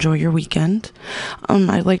that you'll enjoy your weekend.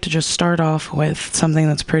 I'd like to just start off with something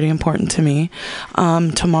that's pretty important to me.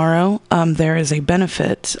 Tomorrow, there is a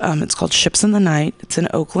benefit. It's called Ships in the Night. It's in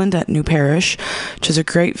Oakland at New Parish, which is a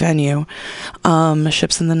great venue.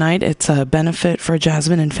 Ships in the Night, it's a benefit for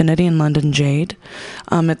Jasmine Infinity and London Jade.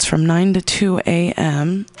 It's from 9 to 2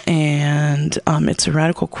 a.m. and it's a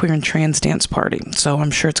radical queer and trans dance party. So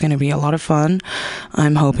I'm sure it's going to be a lot of fun.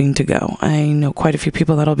 I'm hoping to go. I know quite a few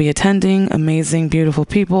people that'll be attending, amazing, beautiful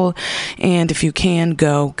people. And if you can,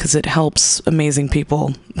 go, because it helps amazing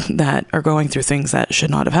people that are going through things that should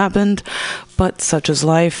not have happened, but such is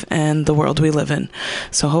life and the world we live in.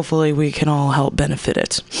 So hopefully we can all help benefit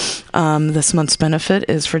it. This month's benefit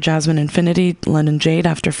is for Jasmine Infinity, London Jade,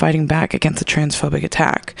 after fighting back against a transphobic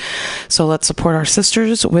attack. So let's support our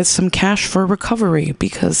sisters with some cash for recovery,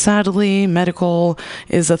 because sadly, medical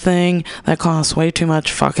is a thing that costs way too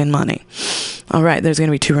much fucking money. All right, there's going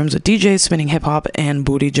to be 2 rooms with DJs spinning hip-hop and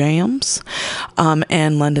booty jams.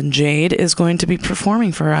 And London Jade is going to be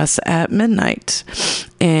performing for us at midnight.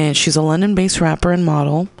 And she's a London-based rapper and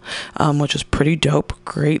model, which is pretty dope.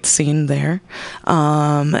 Great scene there.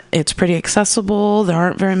 It's pretty accessible. There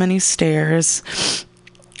aren't very many stairs.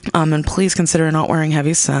 And please consider not wearing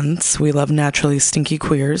heavy scents. We love naturally stinky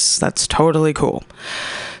queers. That's totally cool.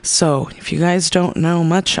 So, if you guys don't know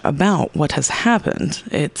much about what has happened,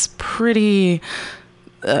 it's pretty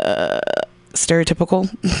stereotypical,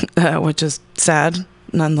 which is sad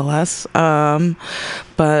nonetheless.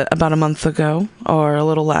 But about a month ago, or a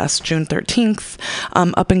little less, June 13th,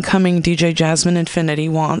 up-and-coming DJ Jasmine Infinity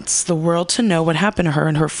wants the world to know what happened to her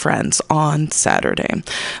and her friends on Saturday.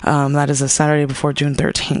 That is a Saturday before June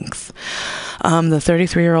 13th. The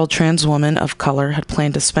 33-year-old trans woman of color had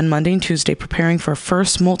planned to spend Monday and Tuesday preparing for her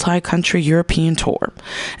first multi-country European tour.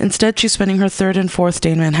 Instead, she's spending her 3rd and 4th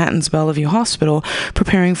day in Manhattan's Bellevue Hospital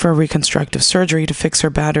preparing for a reconstructive surgery to fix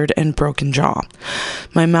her battered and broken jaw.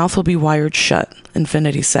 "My mouth will be wired shut,"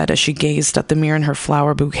 Infinity said as she gazed at the mirror in her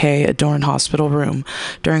flower bouquet-adorned hospital room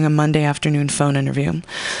during a Monday afternoon phone interview.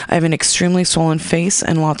 "I have an extremely swollen face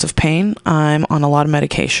and lots of pain. I'm on a lot of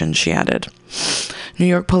medication," she added. New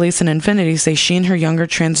York police and Infinity say she and her younger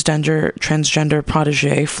transgender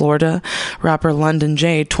protege, Florida rapper London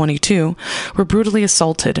Jade, 22, were brutally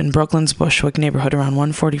assaulted in Brooklyn's Bushwick neighborhood around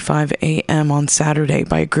 1:45 a.m. on Saturday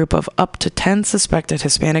by a group of up to 10 suspected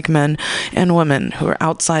Hispanic men and women who were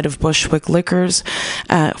outside of Bushwick Liquors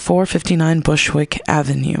at 459 Bushwick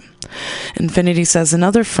Avenue. Infinity says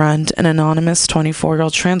another friend, an anonymous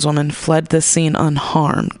 24-year-old trans woman, fled the scene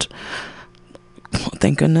unharmed.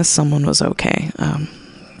 Thank goodness someone was okay.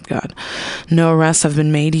 God. No arrests have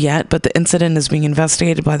been made yet, but the incident is being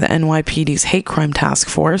investigated by the NYPD's Hate Crime Task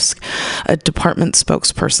Force, a department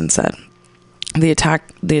spokesperson said. The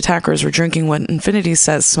attackers were drinking what Infinity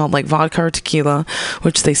says smelled like vodka or tequila,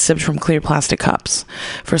 which they sipped from clear plastic cups.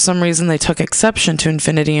 For some reason, they took exception to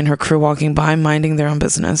Infinity and her crew walking by, minding their own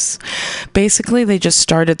business. Basically, they just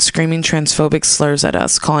started screaming transphobic slurs at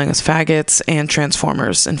us, calling us faggots and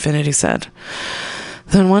transformers, Infinity said.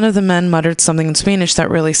 Then one of the men muttered something in Spanish that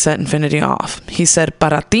really set Infinity off. He said,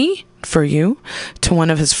 "Para ti?" for you, to one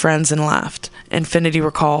of his friends and laughed. Infinity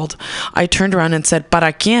recalled, "I turned around and said,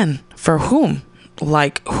 "Para quién?" For whom?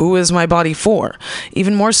 Like, who is my body for?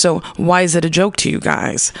 Even more so, why is it a joke to you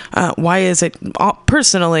guys? Why is it,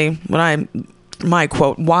 personally, my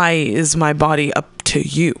quote, why is my body up to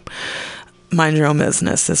you? Mind your own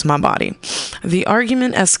business. It's my body. The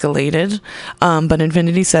argument escalated, but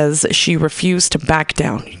Infinity says she refused to back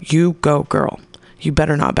down. You go, girl. You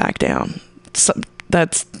better not back down.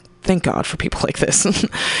 Thank God for people like this.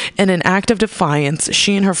 In an act of defiance,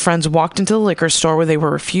 she and her friends walked into the liquor store where they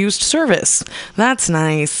were refused service. That's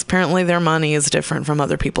nice. Apparently their money is different from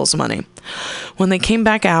other people's money. When they came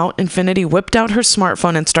back out, Infinity whipped out her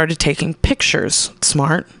smartphone and started taking pictures.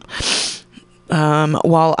 Smart.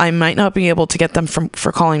 While I might not be able to get them from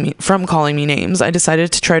calling me names, I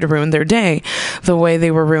decided to try to ruin their day the way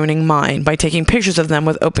they were ruining mine, by taking pictures of them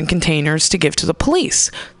with open containers to give to the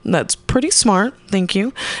police. That's pretty smart, thank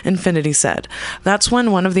you, Infinity said. That's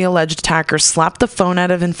when one of the alleged attackers slapped the phone out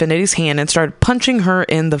of Infinity's hand and started punching her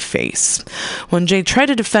in the face. When Jade tried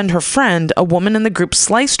to defend her friend, a woman in the group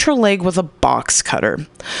sliced her leg with a box cutter.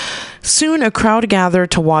 Soon, a crowd gathered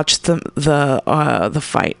to watch the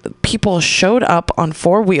fight. People showed up on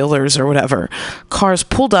four-wheelers or whatever. Cars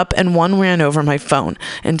pulled up and one ran over my phone,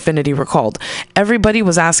 Infinity recalled. Everybody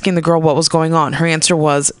was asking the girl what was going on. Her answer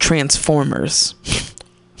was Transformers.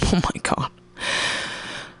 Oh my God.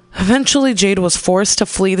 Eventually, Jade was forced to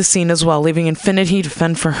flee the scene as well, leaving Infinity to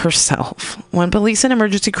fend for herself. When police and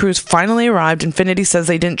emergency crews finally arrived, Infinity says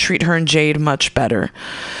they didn't treat her and Jade much better.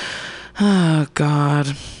 Oh,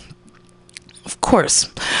 God. Of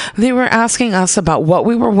course, they were asking us about what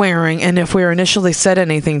we were wearing and if we initially said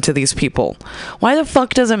anything to these people. Why the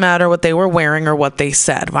fuck does it matter what they were wearing or what they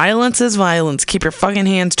said? Violence is violence. Keep your fucking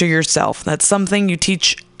hands to yourself. That's something you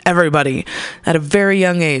teach everybody at a very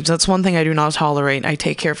young age. That's one thing I do not tolerate. I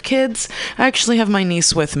take care of kids. I actually have my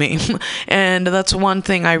niece with me. And that's one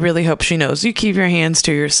thing I really hope she knows. You keep your hands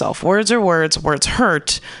to yourself. Words are words. Words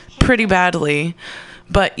hurt pretty badly.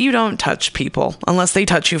 But you don't touch people unless they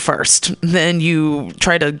touch you first. Then you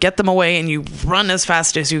try to get them away and you run as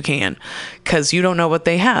fast as you can because you don't know what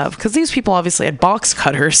they have. Because these people obviously had box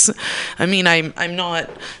cutters. I mean, I'm not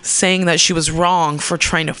saying that she was wrong for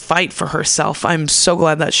trying to fight for herself. I'm so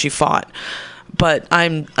glad that she fought. But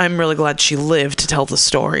I'm really glad she lived to tell the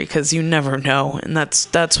story, because you never know. And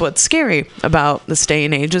that's what's scary about this day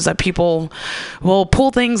and age, is that people will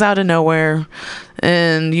pull things out of nowhere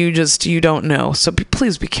and you don't know. So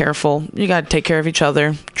please be careful. You got to take care of each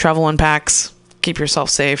other. Travel in packs. Keep yourself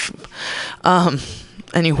safe.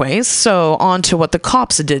 Anyways, so on to what the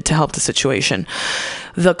cops did to help the situation.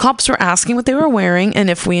 The cops were asking what they were wearing and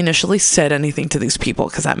if we initially said anything to these people,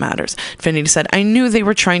 because that matters. Infinity said, I knew they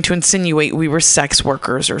were trying to insinuate we were sex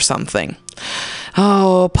workers or something.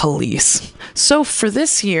 Oh, police. So far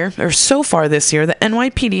this year, the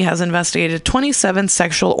NYPD has investigated 27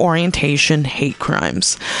 sexual orientation hate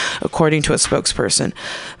crimes, according to a spokesperson.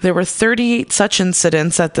 There were 38 such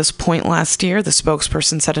incidents at this point last year, the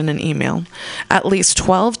spokesperson said in an email. At least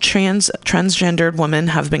 12 transgendered women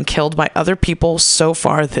have been killed by other people so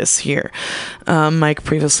far this year, Mike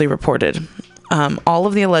previously reported. All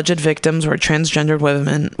of the alleged victims were transgendered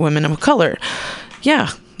women of color. Yeah,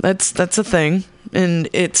 that's a thing. And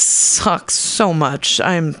it sucks so much.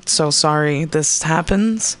 I'm so sorry this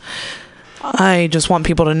happens. I just want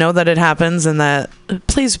people to know that it happens, and that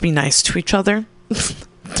please be nice to each other.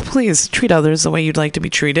 Please treat others the way you'd like to be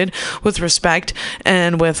treated, with respect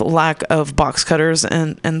and with lack of box cutters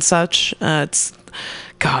and such. It's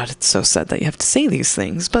so sad that you have to say these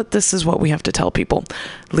things, but this is what we have to tell people.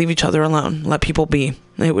 Leave each other alone. Let people be.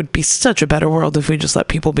 It would be such a better world if we just let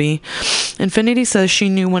people be. Infinity says she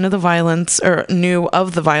knew of the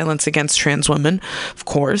violence against trans women, of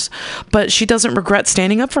course, but she doesn't regret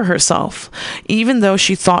standing up for herself, even though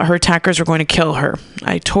she thought her attackers were going to kill her.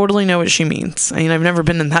 I totally know what she means. I mean, I've never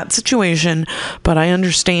been in that situation, but I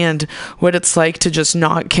understand what it's like to just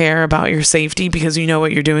not care about your safety because you know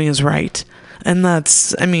what you're doing is right. And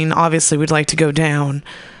obviously we'd like to go down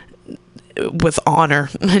with honor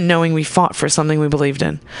and knowing we fought for something we believed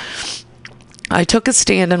in. I took a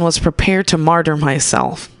stand and was prepared to martyr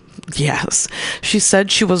myself. Yes. She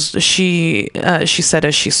said she said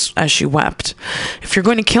as she wept, "If you're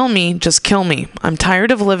going to kill me, just kill me. I'm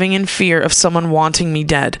tired of living in fear of someone wanting me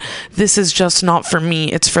dead. This is just not for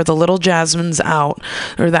me. It's for the little Jasmines out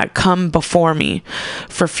or that come before me,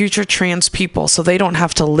 for future trans people so they don't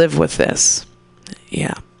have to live with this."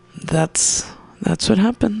 Yeah. That's what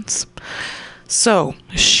happens. So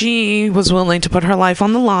she was willing to put her life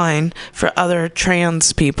on the line for other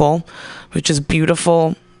trans people, which is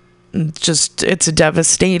beautiful. Just, it's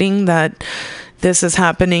devastating that this is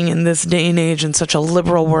happening in this day and age, in such a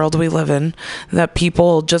liberal world we live in, that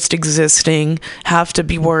people just existing have to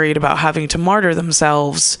be worried about having to martyr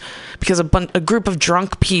themselves because a group of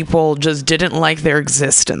drunk people just didn't like their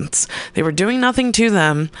existence. They were doing nothing to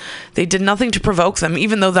them. They did nothing to provoke them,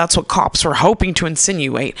 even though that's what cops were hoping to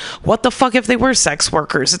insinuate. What the fuck if they were sex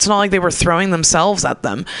workers? It's not like they were throwing themselves at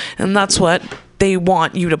them. And that's what they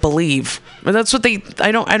want you to believe. But that's what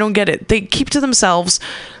I don't get it. They keep to themselves.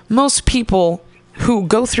 Most people who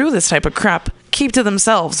go through this type of crap keep to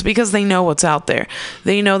themselves because they know what's out there.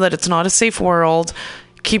 They know that it's not a safe world.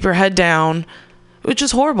 Keep your head down, which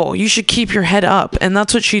is horrible. You should keep your head up. And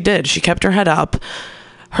that's what she did. She kept her head up.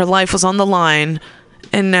 Her life was on the line.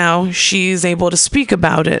 And now she's able to speak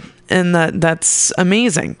about it. And that's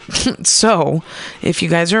amazing. So, if you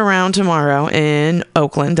guys are around tomorrow in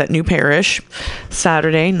Oakland at New Parish,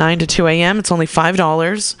 Saturday, 9 to 2 a.m., it's only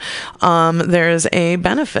 $5. There's a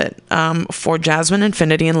benefit for Jasmine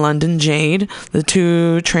Infinity and London Jade, the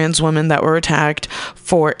two trans women that were attacked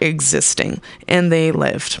for existing. And they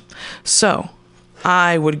lived. So,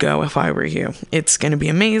 I would go if I were you. It's going to be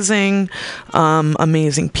amazing.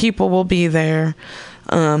 Amazing people will be there.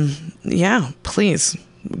 Yeah, please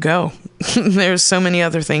go. There's so many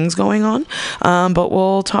other things going on, but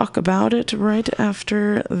we'll talk about it right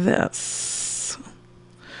after this.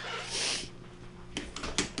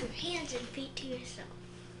 Your hands and feet to yourself.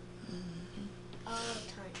 All the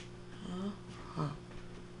time.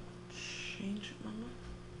 Change it, Mama.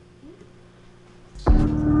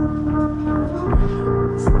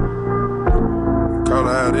 Call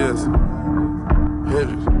it how it is.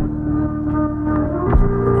 Hendrix.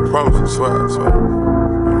 I promise you, swear.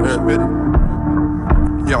 You admit it.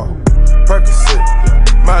 Yo, Percocet,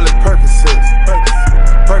 Miley Percocet,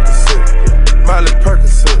 Percocet, Miley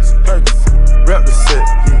Percocet, rep the set,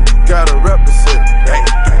 gotta rep the set.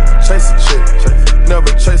 Chase a chick,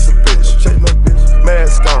 never chase a bitch.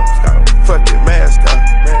 Mask on, fuck it, mask on.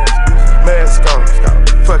 Mask on,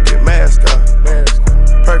 fuck it, mask on.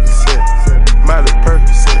 Percocet, Miley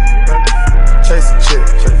Percocet, chase a chick,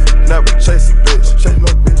 never chase a bitch.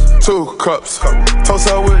 2 cups, toast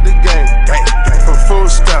her with the game. From full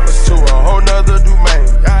stops to a whole nother domain.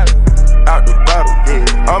 Out the bottle,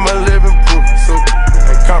 I'm a living proof.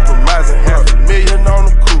 Ain't compromising, $500,000 on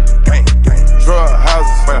the coupe. Drug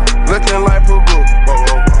houses, looking like Peru.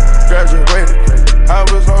 Graduated, I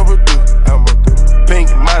was overdue.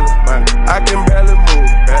 Pink money, I can barely move.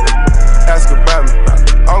 Ask about me,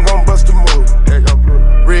 I'm gon' bust a move.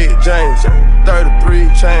 Red James,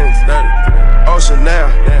 33 chains. Ocean now,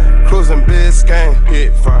 cruising Biscayne.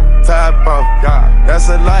 Hit from top off, that's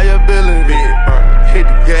a liability. Hit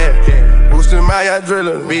the gas, boosting my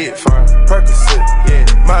adrenaline. Big firm, Percocet,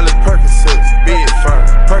 Miley Percocet. Big firm,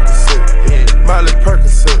 Percocet, Miley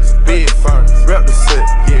Percocet. Big firm, rep the set,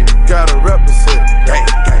 gotta rep the set.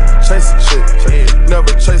 Chase a chick,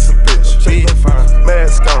 never chase a bitch. Big firm,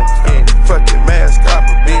 mask on, fuck it, mask on.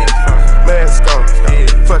 Big firm, mask on,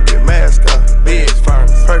 fuck it, mask on. Big firm,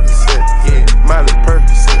 Percocet, Miley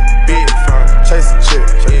Percocet. Big firm, chase a chick,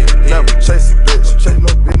 never chase a bitch.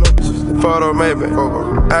 Photo maybe,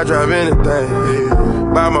 I drive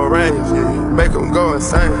anything. Buy my range, make them go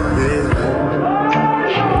insane.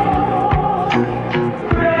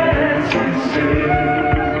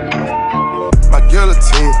 My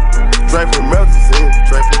guillotine, draping melazine,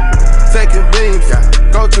 taking beams,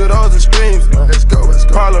 go to those extremes. Let's go.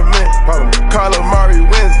 Parliament, calamari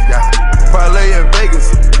wins, parlay in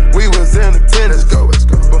Vegas. We was in attendance,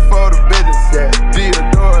 before the business,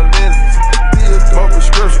 Theodore lenses, more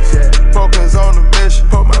prescriptions, focus on the mission,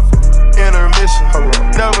 intermission,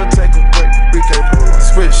 never take a break, we can't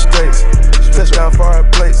switch states, touchdown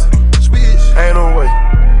foreign place, ain't no way,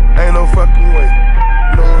 ain't no fucking way,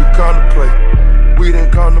 no, we come to play, we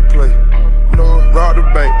didn't come to play, no, rob the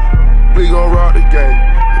bank, we gon' rob the game,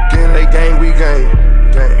 again they gang, we gang,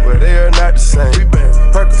 but they are not the same. We been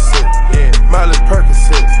Percocet, Miley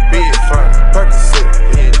Percocet, big firm, Percocet,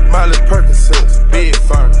 Miley Percocet, big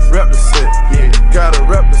firm, rep the set, gotta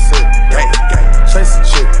rep the set, chase a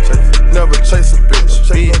chick, never chase a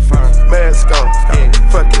bitch, big firm, mask on,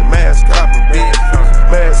 fuck it, mask on, big firm,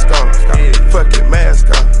 mask on.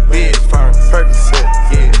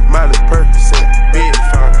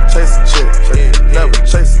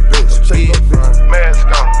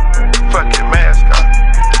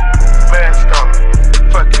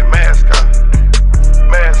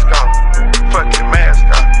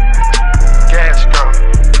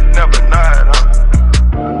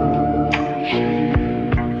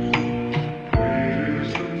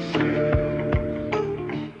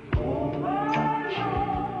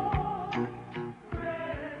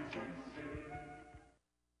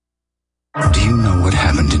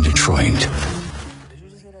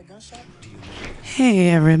 Hey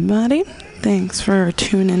everybody, thanks for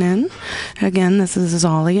tuning in. Again, this is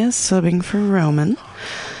Zalia subbing for Roman.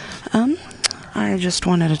 I just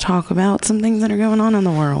wanted to talk about some things that are going on in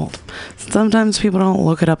the world. Sometimes people don't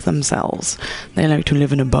look it up themselves. They like to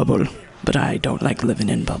live in a bubble, but I don't like living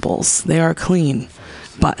in bubbles. They are clean,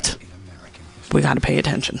 but we gotta pay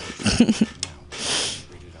attention.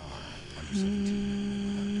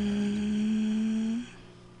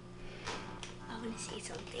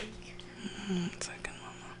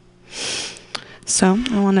 So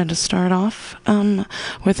I wanted to start off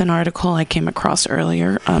with an article I came across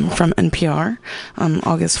earlier from NPR,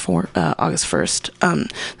 August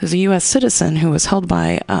 1st. There's a U.S. citizen who was held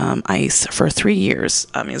by ICE for 3 years.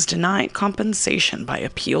 He was denied compensation by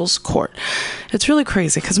appeals court. It's really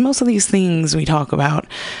crazy because most of these things we talk about,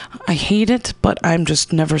 I hate it, but I'm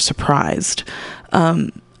just never surprised.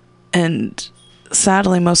 And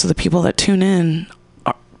sadly, most of the people that tune in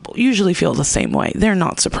usually feel the same way. They're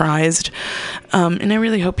not surprised. And I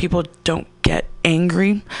really hope people don't get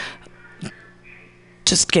angry.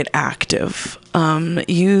 Just get active.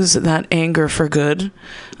 Use that anger for good.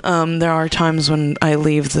 There are times when I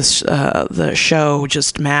leave this the show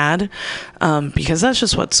just mad, because that's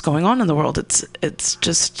just what's going on in the world. It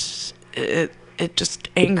just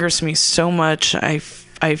angers me so much. I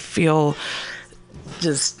feel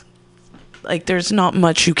just like there's not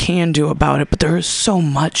much you can do about it, but there is so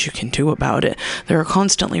much you can do about it. There are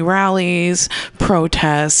constantly rallies,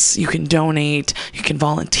 protests, you can donate, you can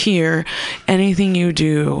volunteer. Anything you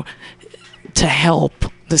do to help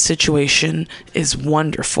the situation is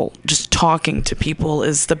wonderful. Just talking to people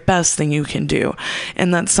is the best thing you can do.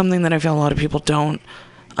 And that's something that I feel a lot of people don't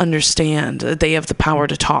understand. They have the power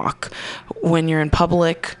to talk. When you're in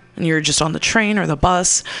public, and you're just on the train or the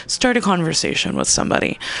bus, start a conversation with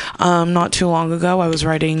somebody. Not too long ago, I was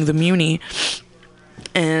writing the Muni,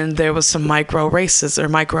 and there was some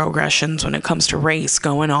microaggressions when it comes to race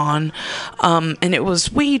going on. And it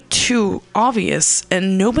was way too obvious,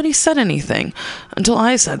 and nobody said anything until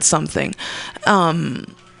I said something.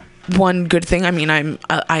 One good thing,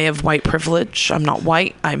 I have white privilege. I'm not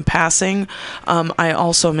white, I'm passing. I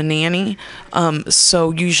also am a nanny.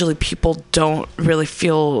 So usually people don't really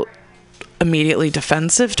feel immediately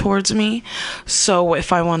defensive towards me. So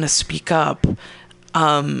if I want to speak up,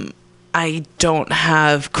 I don't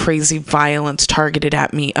have crazy violence targeted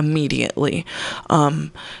at me immediately.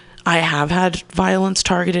 I have had violence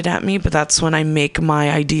targeted at me, but that's when I make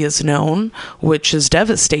my ideas known, which is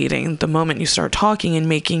devastating. The moment you start talking and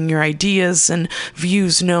making your ideas and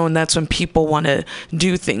views known, that's when people want to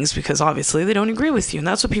do things, because obviously they don't agree with you. And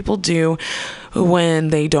that's what people do when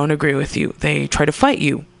they don't agree with you. They try to fight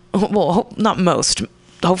you. Well, not most.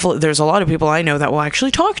 Hopefully there's a lot of people I know that will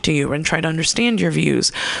actually talk to you and try to understand your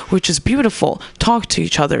views, which is beautiful. Talk to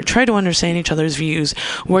each other. Try to understand each other's views,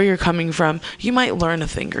 where you're coming from. You might learn a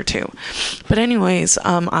thing or two. But anyways,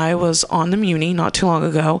 I was on the Muni not too long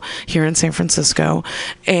ago here in San Francisco,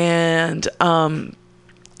 and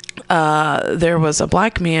there was a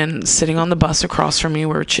black man sitting on the bus across from me.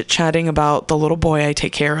 We were chit-chatting about the little boy I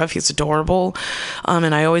take care of. He's adorable.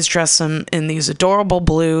 And I always dress him in these adorable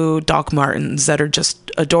blue Doc Martens that are just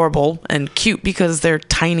adorable and cute because they're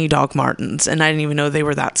tiny Doc Martens. And I didn't even know they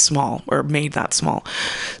were that small or made that small.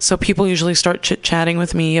 So people usually start chit-chatting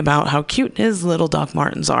with me about how cute his little Doc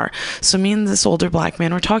Martens are. So me and this older black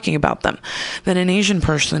man were talking about them. Then an Asian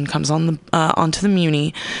person comes on onto the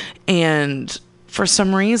Muni, and for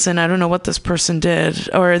some reason, I don't know what this person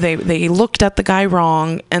did, or they looked at the guy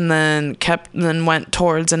wrong and then went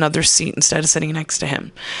towards another seat instead of sitting next to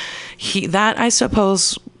him. That I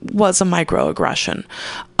suppose was a microaggression.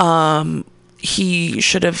 He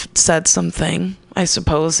should have said something, I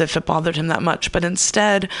suppose, if it bothered him that much. But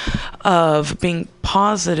instead of being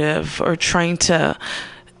positive or trying to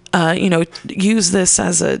use this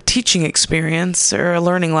as a teaching experience or a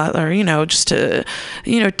learning, or, just to,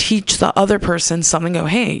 teach the other person something. Go,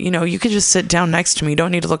 hey, you could just sit down next to me.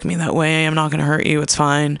 Don't need to look at me that way. I'm not going to hurt you. It's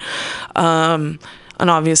fine. And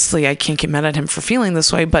obviously I can't get mad at him for feeling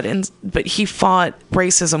this way, but he fought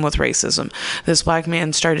racism with racism. This black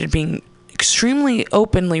man started being extremely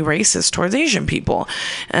openly racist towards Asian people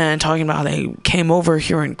and talking about how they came over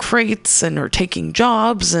here in crates and are taking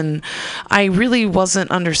jobs, and I really wasn't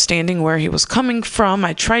understanding where he was coming from.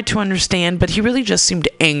 I tried to understand, but he really just seemed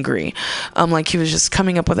angry, like he was just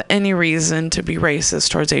coming up with any reason to be racist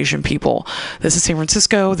towards Asian people. This is San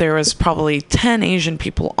Francisco. There was probably 10 Asian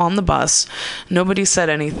people on the bus. Nobody said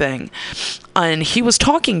anything, and he was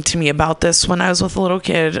talking to me about this when I was with a little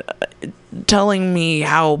kid, telling me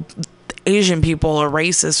how Asian people are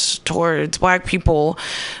racist towards black people,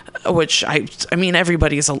 which I mean,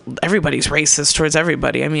 everybody's racist towards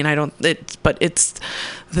everybody. I mean, but it's,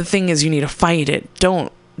 the thing is, you need to fight it.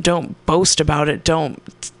 Don't boast about it. Don't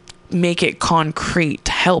make it concrete.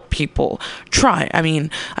 Help people. Try. I mean,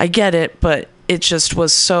 I get it, but it just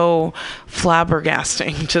was so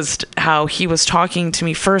flabbergasting, just how he was talking to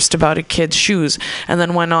me first about a kid's shoes and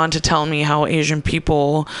then went on to tell me how Asian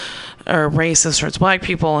people are racist towards black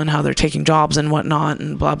people and how they're taking jobs and whatnot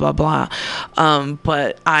and blah, blah, blah.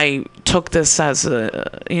 But I took this as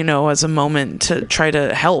a moment to try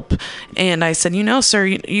to help. And I said, sir,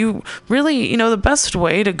 you really, the best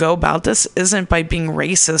way to go about this isn't by being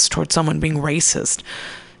racist towards someone being racist.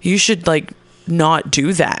 You should not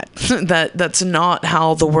do that. That's not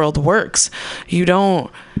how the world works. You don't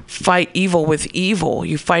fight evil with evil.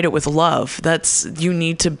 You fight it with love. You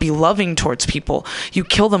need to be loving towards people. You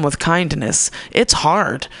kill them with kindness. It's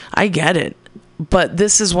hard. I get it. But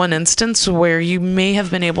this is one instance where you may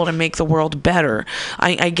have been able to make the world better.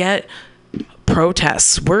 I get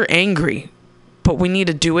protests. We're angry, but we need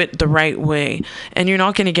to do it the right way. And you're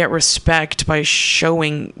not going to get respect by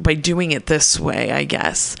doing it this way, I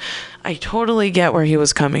guess. I totally get where he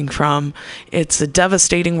was coming from. It's a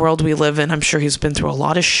devastating world we live in. I'm sure he's been through a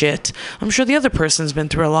lot of shit. I'm sure the other person's been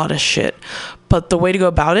through a lot of shit. But the way to go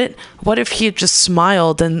about it, what if he had just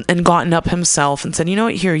smiled and gotten up himself and said, you know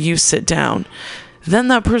what, here, you sit down. Then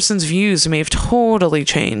that person's views may have totally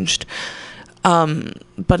changed.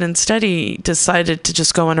 But instead he decided to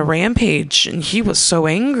just go on a rampage, and he was so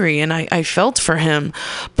angry, and I felt for him,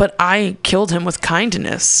 but I killed him with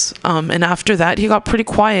kindness. And after that he got pretty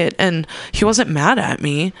quiet, and he wasn't mad at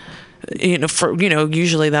me.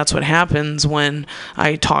 Usually that's what happens when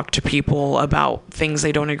I talk to people about things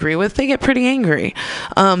they don't agree with. They get pretty angry.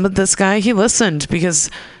 But this guy, he listened because,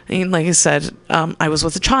 like I said, I was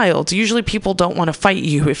with a child. Usually people don't want to fight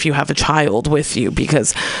you if you have a child with you,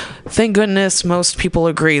 because thank goodness most people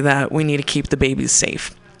agree that we need to keep the babies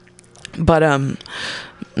safe. But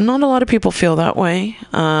not a lot of people feel that way.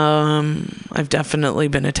 I've definitely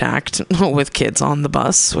been attacked with kids on the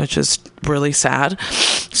bus, which is really sad.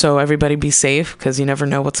 So everybody be safe, because you never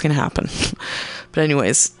know what's going to happen. But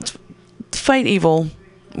anyways, fight evil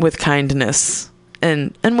with kindness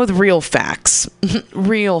and with real facts.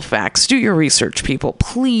 Real facts. Do your research, people.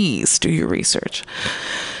 Please do your research.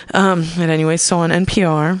 And anyway, so on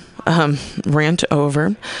NPR, rant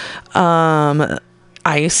over.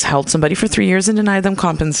 ICE held somebody for 3 years and denied them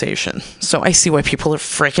compensation. So I see why people are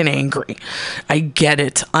freaking angry. I get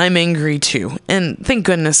it. I'm angry too. And thank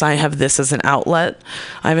goodness I have this as an outlet.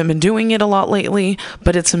 I haven't been doing it a lot lately,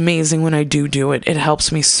 but it's amazing when I do it. It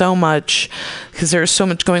helps me so much, because there's so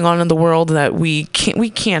much going on in the world that we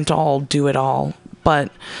can't all do it all.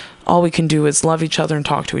 But all we can do is love each other and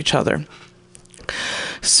talk to each other.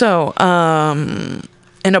 So,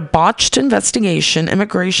 in a botched investigation,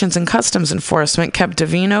 Immigration and Customs Enforcement kept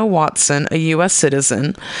Davino Watson, a U.S.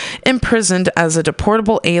 citizen, imprisoned as a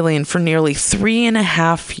deportable alien for nearly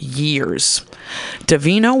 3.5 years.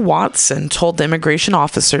 Davino Watson told the immigration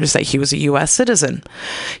officers that he was a U.S. citizen.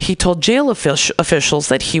 He told jail officials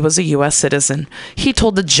that he was a U.S. citizen. He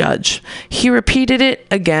told the judge. He repeated it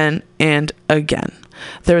again and again.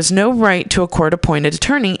 There is no right to a court-appointed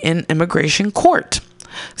attorney in immigration court.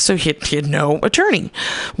 So he had no attorney.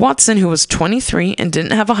 Watson, who was 23 and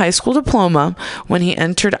didn't have a high school diploma when he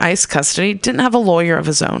entered ICE custody, didn't have a lawyer of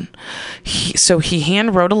his own. So he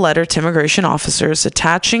hand-wrote a letter to immigration officers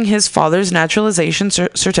attaching his father's naturalization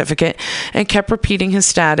certificate and kept repeating his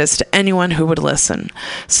status to anyone who would listen.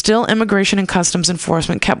 Still, Immigration and Customs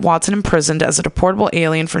Enforcement kept Watson imprisoned as a deportable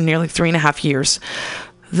alien for nearly 3.5 years.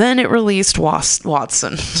 Then it released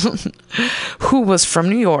Watson, who was from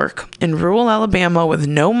New York, in rural Alabama with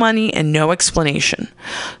no money and no explanation.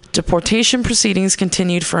 Deportation proceedings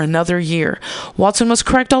continued for another year. Watson was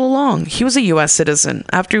correct all along. He was a U.S. citizen.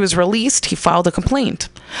 After he was released, he filed a complaint.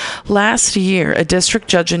 Last year, a district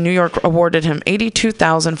judge in New York awarded him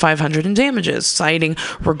 $82,500 in damages, citing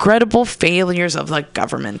regrettable failures of the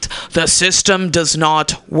government. The system does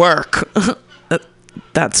not work.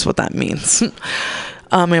 That's what that means.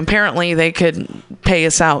 Apparently they could pay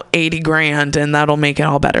us out 80 grand and that'll make it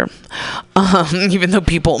all better. Even though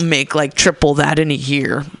people make like triple that in a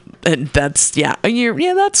year. And that's, a year.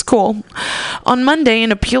 Yeah, that's cool. On Monday,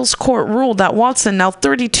 an appeals court ruled that Watson, now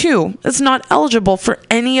 32, is not eligible for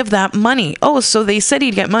any of that money. Oh, so they said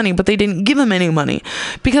he'd get money, but they didn't give him any money.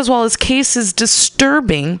 Because while his case is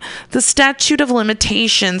disturbing, the statute of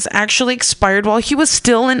limitations actually expired while he was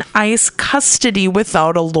still in ICE custody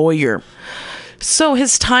without a lawyer. So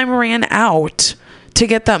his time ran out to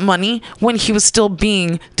get that money when he was still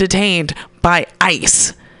being detained by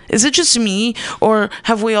ICE. Is it just me, or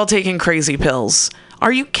have we all taken crazy pills?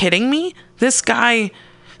 Are you kidding me? This guy...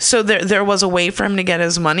 So there was a way for him to get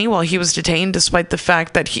his money while he was detained, despite the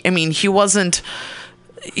fact that he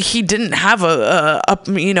didn't have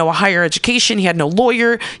a higher education. He had no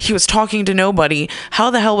lawyer. He was talking to nobody. How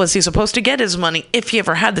the hell was he supposed to get his money if he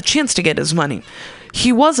ever had the chance to get his money?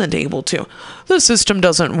 He wasn't able to. The system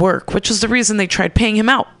doesn't work, which is the reason they tried paying him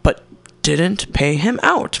out, but didn't pay him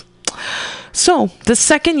out. So, the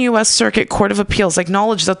Second U.S. Circuit Court of Appeals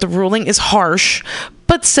acknowledged that the ruling is harsh,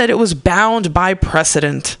 but said it was bound by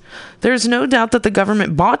precedent. There's no doubt that the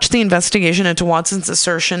government botched the investigation into Watson's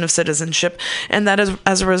assertion of citizenship, and that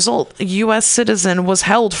as a result, a U.S. citizen was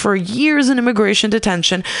held for years in immigration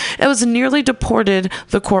detention and was nearly deported.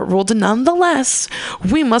 The court ruled, nonetheless,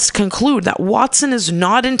 we must conclude that Watson is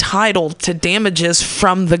not entitled to damages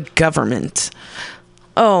from the government.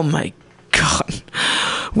 Oh my God.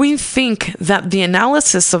 We think that the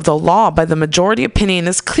analysis of the law by the majority opinion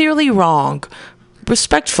is clearly wrong.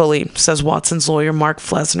 Respectfully, says Watson's lawyer, Mark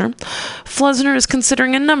Flesner. Flesner is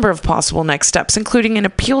considering a number of possible next steps, including an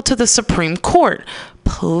appeal to the Supreme Court.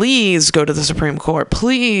 Please go to the Supreme Court,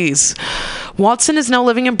 please. Watson is now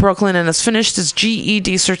living in Brooklyn and has finished his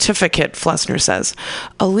GED certificate, Flesner says.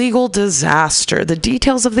 A legal disaster. The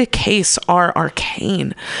details of the case are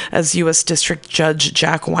arcane, as U.S. District Judge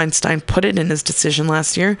Jack Weinstein put it in his decision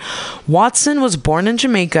last year. Watson was born in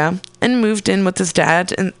Jamaica and moved in with his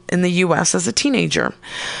dad in the U.S. as a teenager.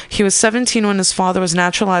 He was 17 when his father was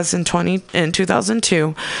naturalized in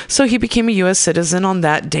 2002, so he became a U.S. citizen on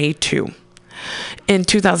that day too. In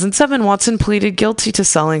 2007, Watson pleaded guilty to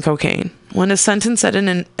selling cocaine. When his sentence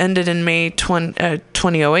ended in May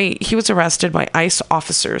 2008, he was arrested by ICE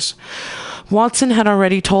officers. Watson had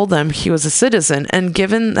already told them he was a citizen and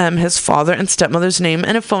given them his father and stepmother's name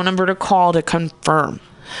and a phone number to call to confirm.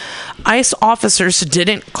 ICE officers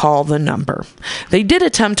didn't call the number. They did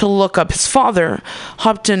attempt to look up his father,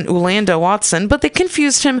 Hopton Ulanda Watson, but they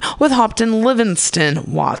confused him with Hopton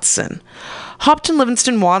Livingston Watson. Hopton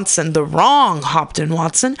Livingston Watson, the wrong Hopton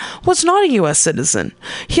Watson, was not a U.S. citizen.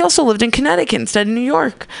 He also lived in Connecticut instead of New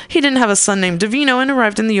York. He didn't have a son named Davino and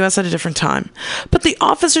arrived in the U.S. at a different time. But the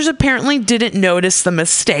officers apparently didn't notice the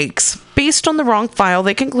mistakes. Based on the wrong file,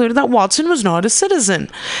 they concluded that Watson was not a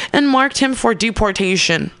citizen and marked him for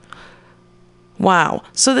deportation. Wow.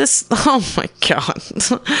 So this, oh my God.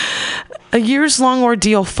 A years-long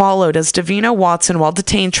ordeal followed as Davino Watson, while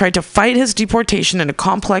detained, tried to fight his deportation in a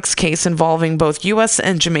complex case involving both U.S.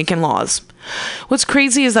 and Jamaican laws. What's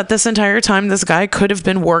crazy is that this entire time, this guy could have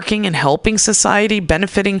been working and helping society,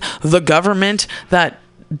 benefiting the government that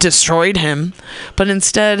destroyed him, but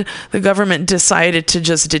instead the government decided to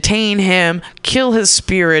just detain him, kill his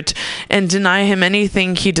spirit, and deny him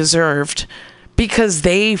anything he deserved because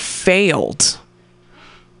they failed.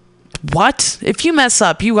 What? If you mess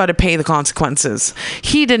up, you got to pay the consequences.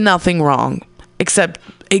 He did nothing wrong except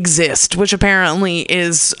exist, which apparently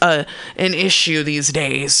is an issue these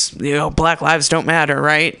days. You know, Black lives don't matter,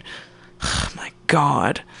 right? Oh my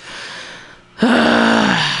God.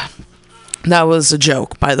 That was a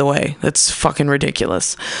joke, by the way. That's fucking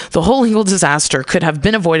ridiculous. The whole legal disaster could have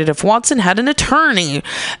been avoided if Watson had an attorney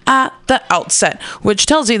at the outset, which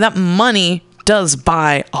tells you that money does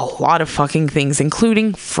buy a lot of fucking things,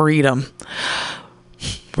 including freedom.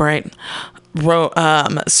 Right?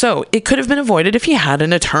 So it could have been avoided if he had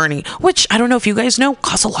an attorney, which I don't know if you guys know,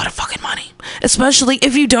 costs a lot of fucking money, especially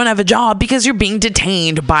if you don't have a job because you're being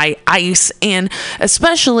detained by ICE, and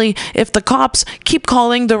especially if the cops keep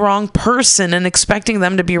calling the wrong person and expecting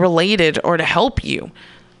them to be related or to help you.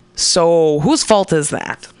 So whose fault is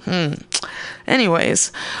that?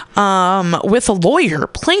 Anyways, with a lawyer,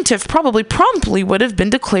 plaintiff probably promptly would have been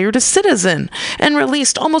declared a citizen and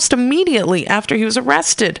released almost immediately after he was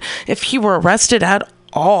arrested, if he were arrested at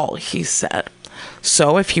all, he said.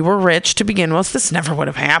 So if he were rich to begin with, this never would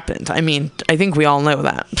have happened. I mean, I think we all know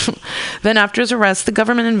that. Then after his arrest, the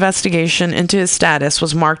government investigation into his status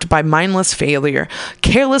was marked by mindless failure,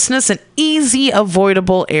 carelessness, and easy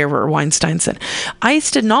avoidable error, Weinstein said.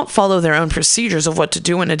 ICE did not follow their own procedures of what to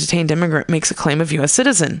do when a detained immigrant makes a claim of U.S.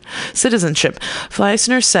 citizenship.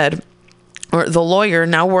 Fleissner said, or the lawyer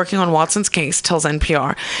now working on Watson's case tells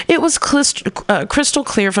NPR, it was crystal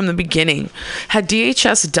clear from the beginning, had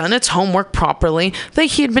DHS done its homework properly, that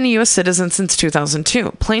he had been a U.S. citizen since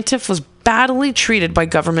 2002. Plaintiff was badly treated by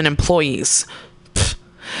government employees.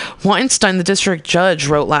 Weinstein, the district judge,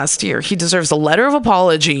 wrote last year he deserves a letter of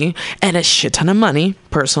apology and a shit ton of money,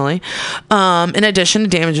 personally, in addition to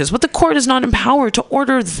damages. But the court is not empowered to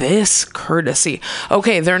order this courtesy.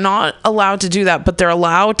 Okay, they're not allowed to do that, but they're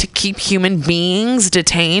allowed to keep human beings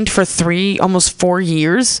detained for almost 4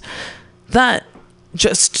 years. That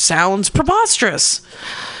just sounds preposterous.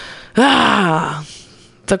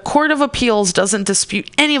 The Court of Appeals doesn't dispute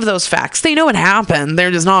any of those facts. They know it happened.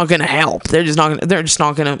 They're just not going to help. They're just not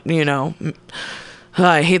going to,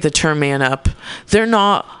 I hate the term man up. They're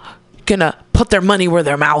not going to put their money where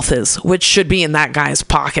their mouth is, which should be in that guy's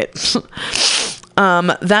pocket.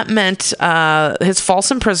 That meant his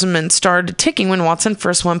false imprisonment started ticking when Watson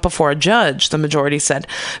first went before a judge, the majority said.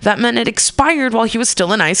 That meant it expired while he was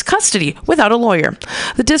still in ICE custody, without a lawyer.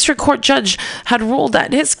 The district court judge had ruled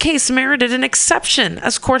that his case merited an exception.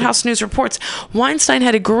 As Courthouse News reports, Weinstein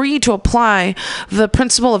had agreed to apply the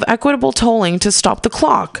principle of equitable tolling to stop the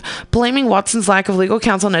clock, blaming Watson's lack of legal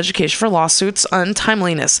counsel and education for lawsuits'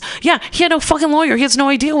 untimeliness. Yeah, he had no fucking lawyer. He has no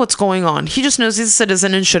idea what's going on. He just knows he's a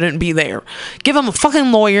citizen and shouldn't be there. Give him a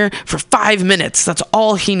fucking lawyer for 5 minutes. That's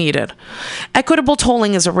all he needed. Equitable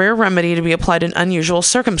tolling is a rare remedy to be applied in unusual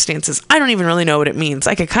circumstances. I don't even really know what it means.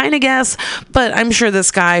 I could kind of guess, but I'm sure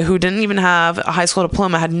this guy who didn't even have a high school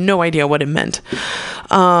diploma had no idea what it meant.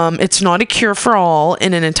 It's not a cure for all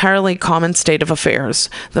in an entirely common state of affairs,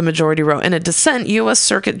 the majority wrote. In a dissent, U.S.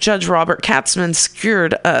 Circuit Judge Robert Katzman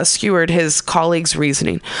skewered his colleague's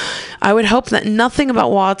reasoning. I would hope that nothing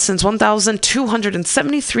about Watson's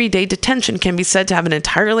 1,273-day detention can be said to have an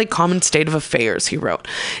entirely common state of affairs, he wrote.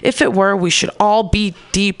 If it were, we should all be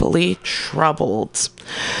deeply troubled.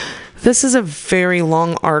 This is a very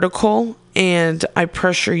long article, and I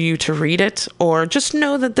pressure you to read it, or just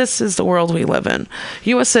know that this is the world we live in.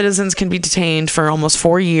 U.S. citizens can be detained for almost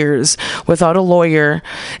 4 years without a lawyer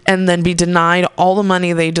and then be denied all the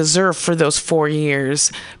money they deserve for those 4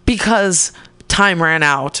 years because time ran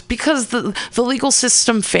out, because the legal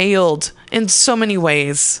system failed in so many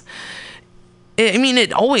ways. I mean,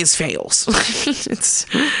 it always fails.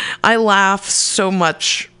 I laugh so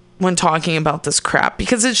much when talking about this crap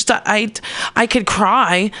because it's just, I could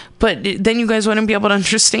cry, but then you guys wouldn't be able to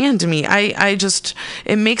understand me.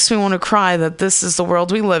 It makes me want to cry that this is the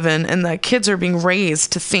world we live in and that kids are being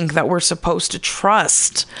raised to think that we're supposed to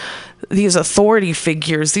trust these authority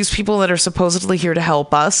figures, these people that are supposedly here to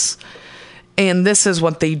help us, and this is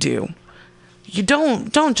what they do. You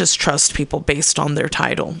don't just trust people based on their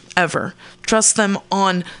title, ever. Trust them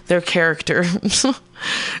on their character.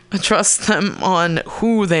 Trust them on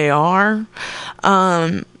who they are.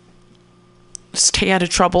 Stay out of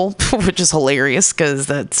trouble, which is hilarious because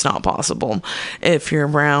that's not possible if you're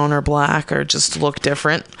brown or black or just look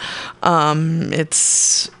different.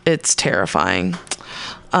 It's terrifying.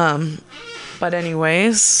 But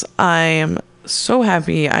anyways, I am so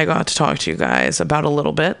happy I got to talk to you guys about a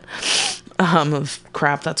little bit of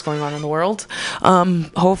crap that's going on in the world.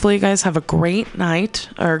 Hopefully you guys have a great night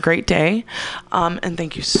or a great day. And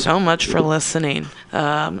thank you so much for listening.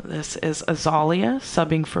 This is Azalia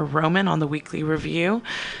subbing for Roman on the Weekly Review.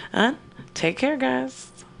 And take care, guys.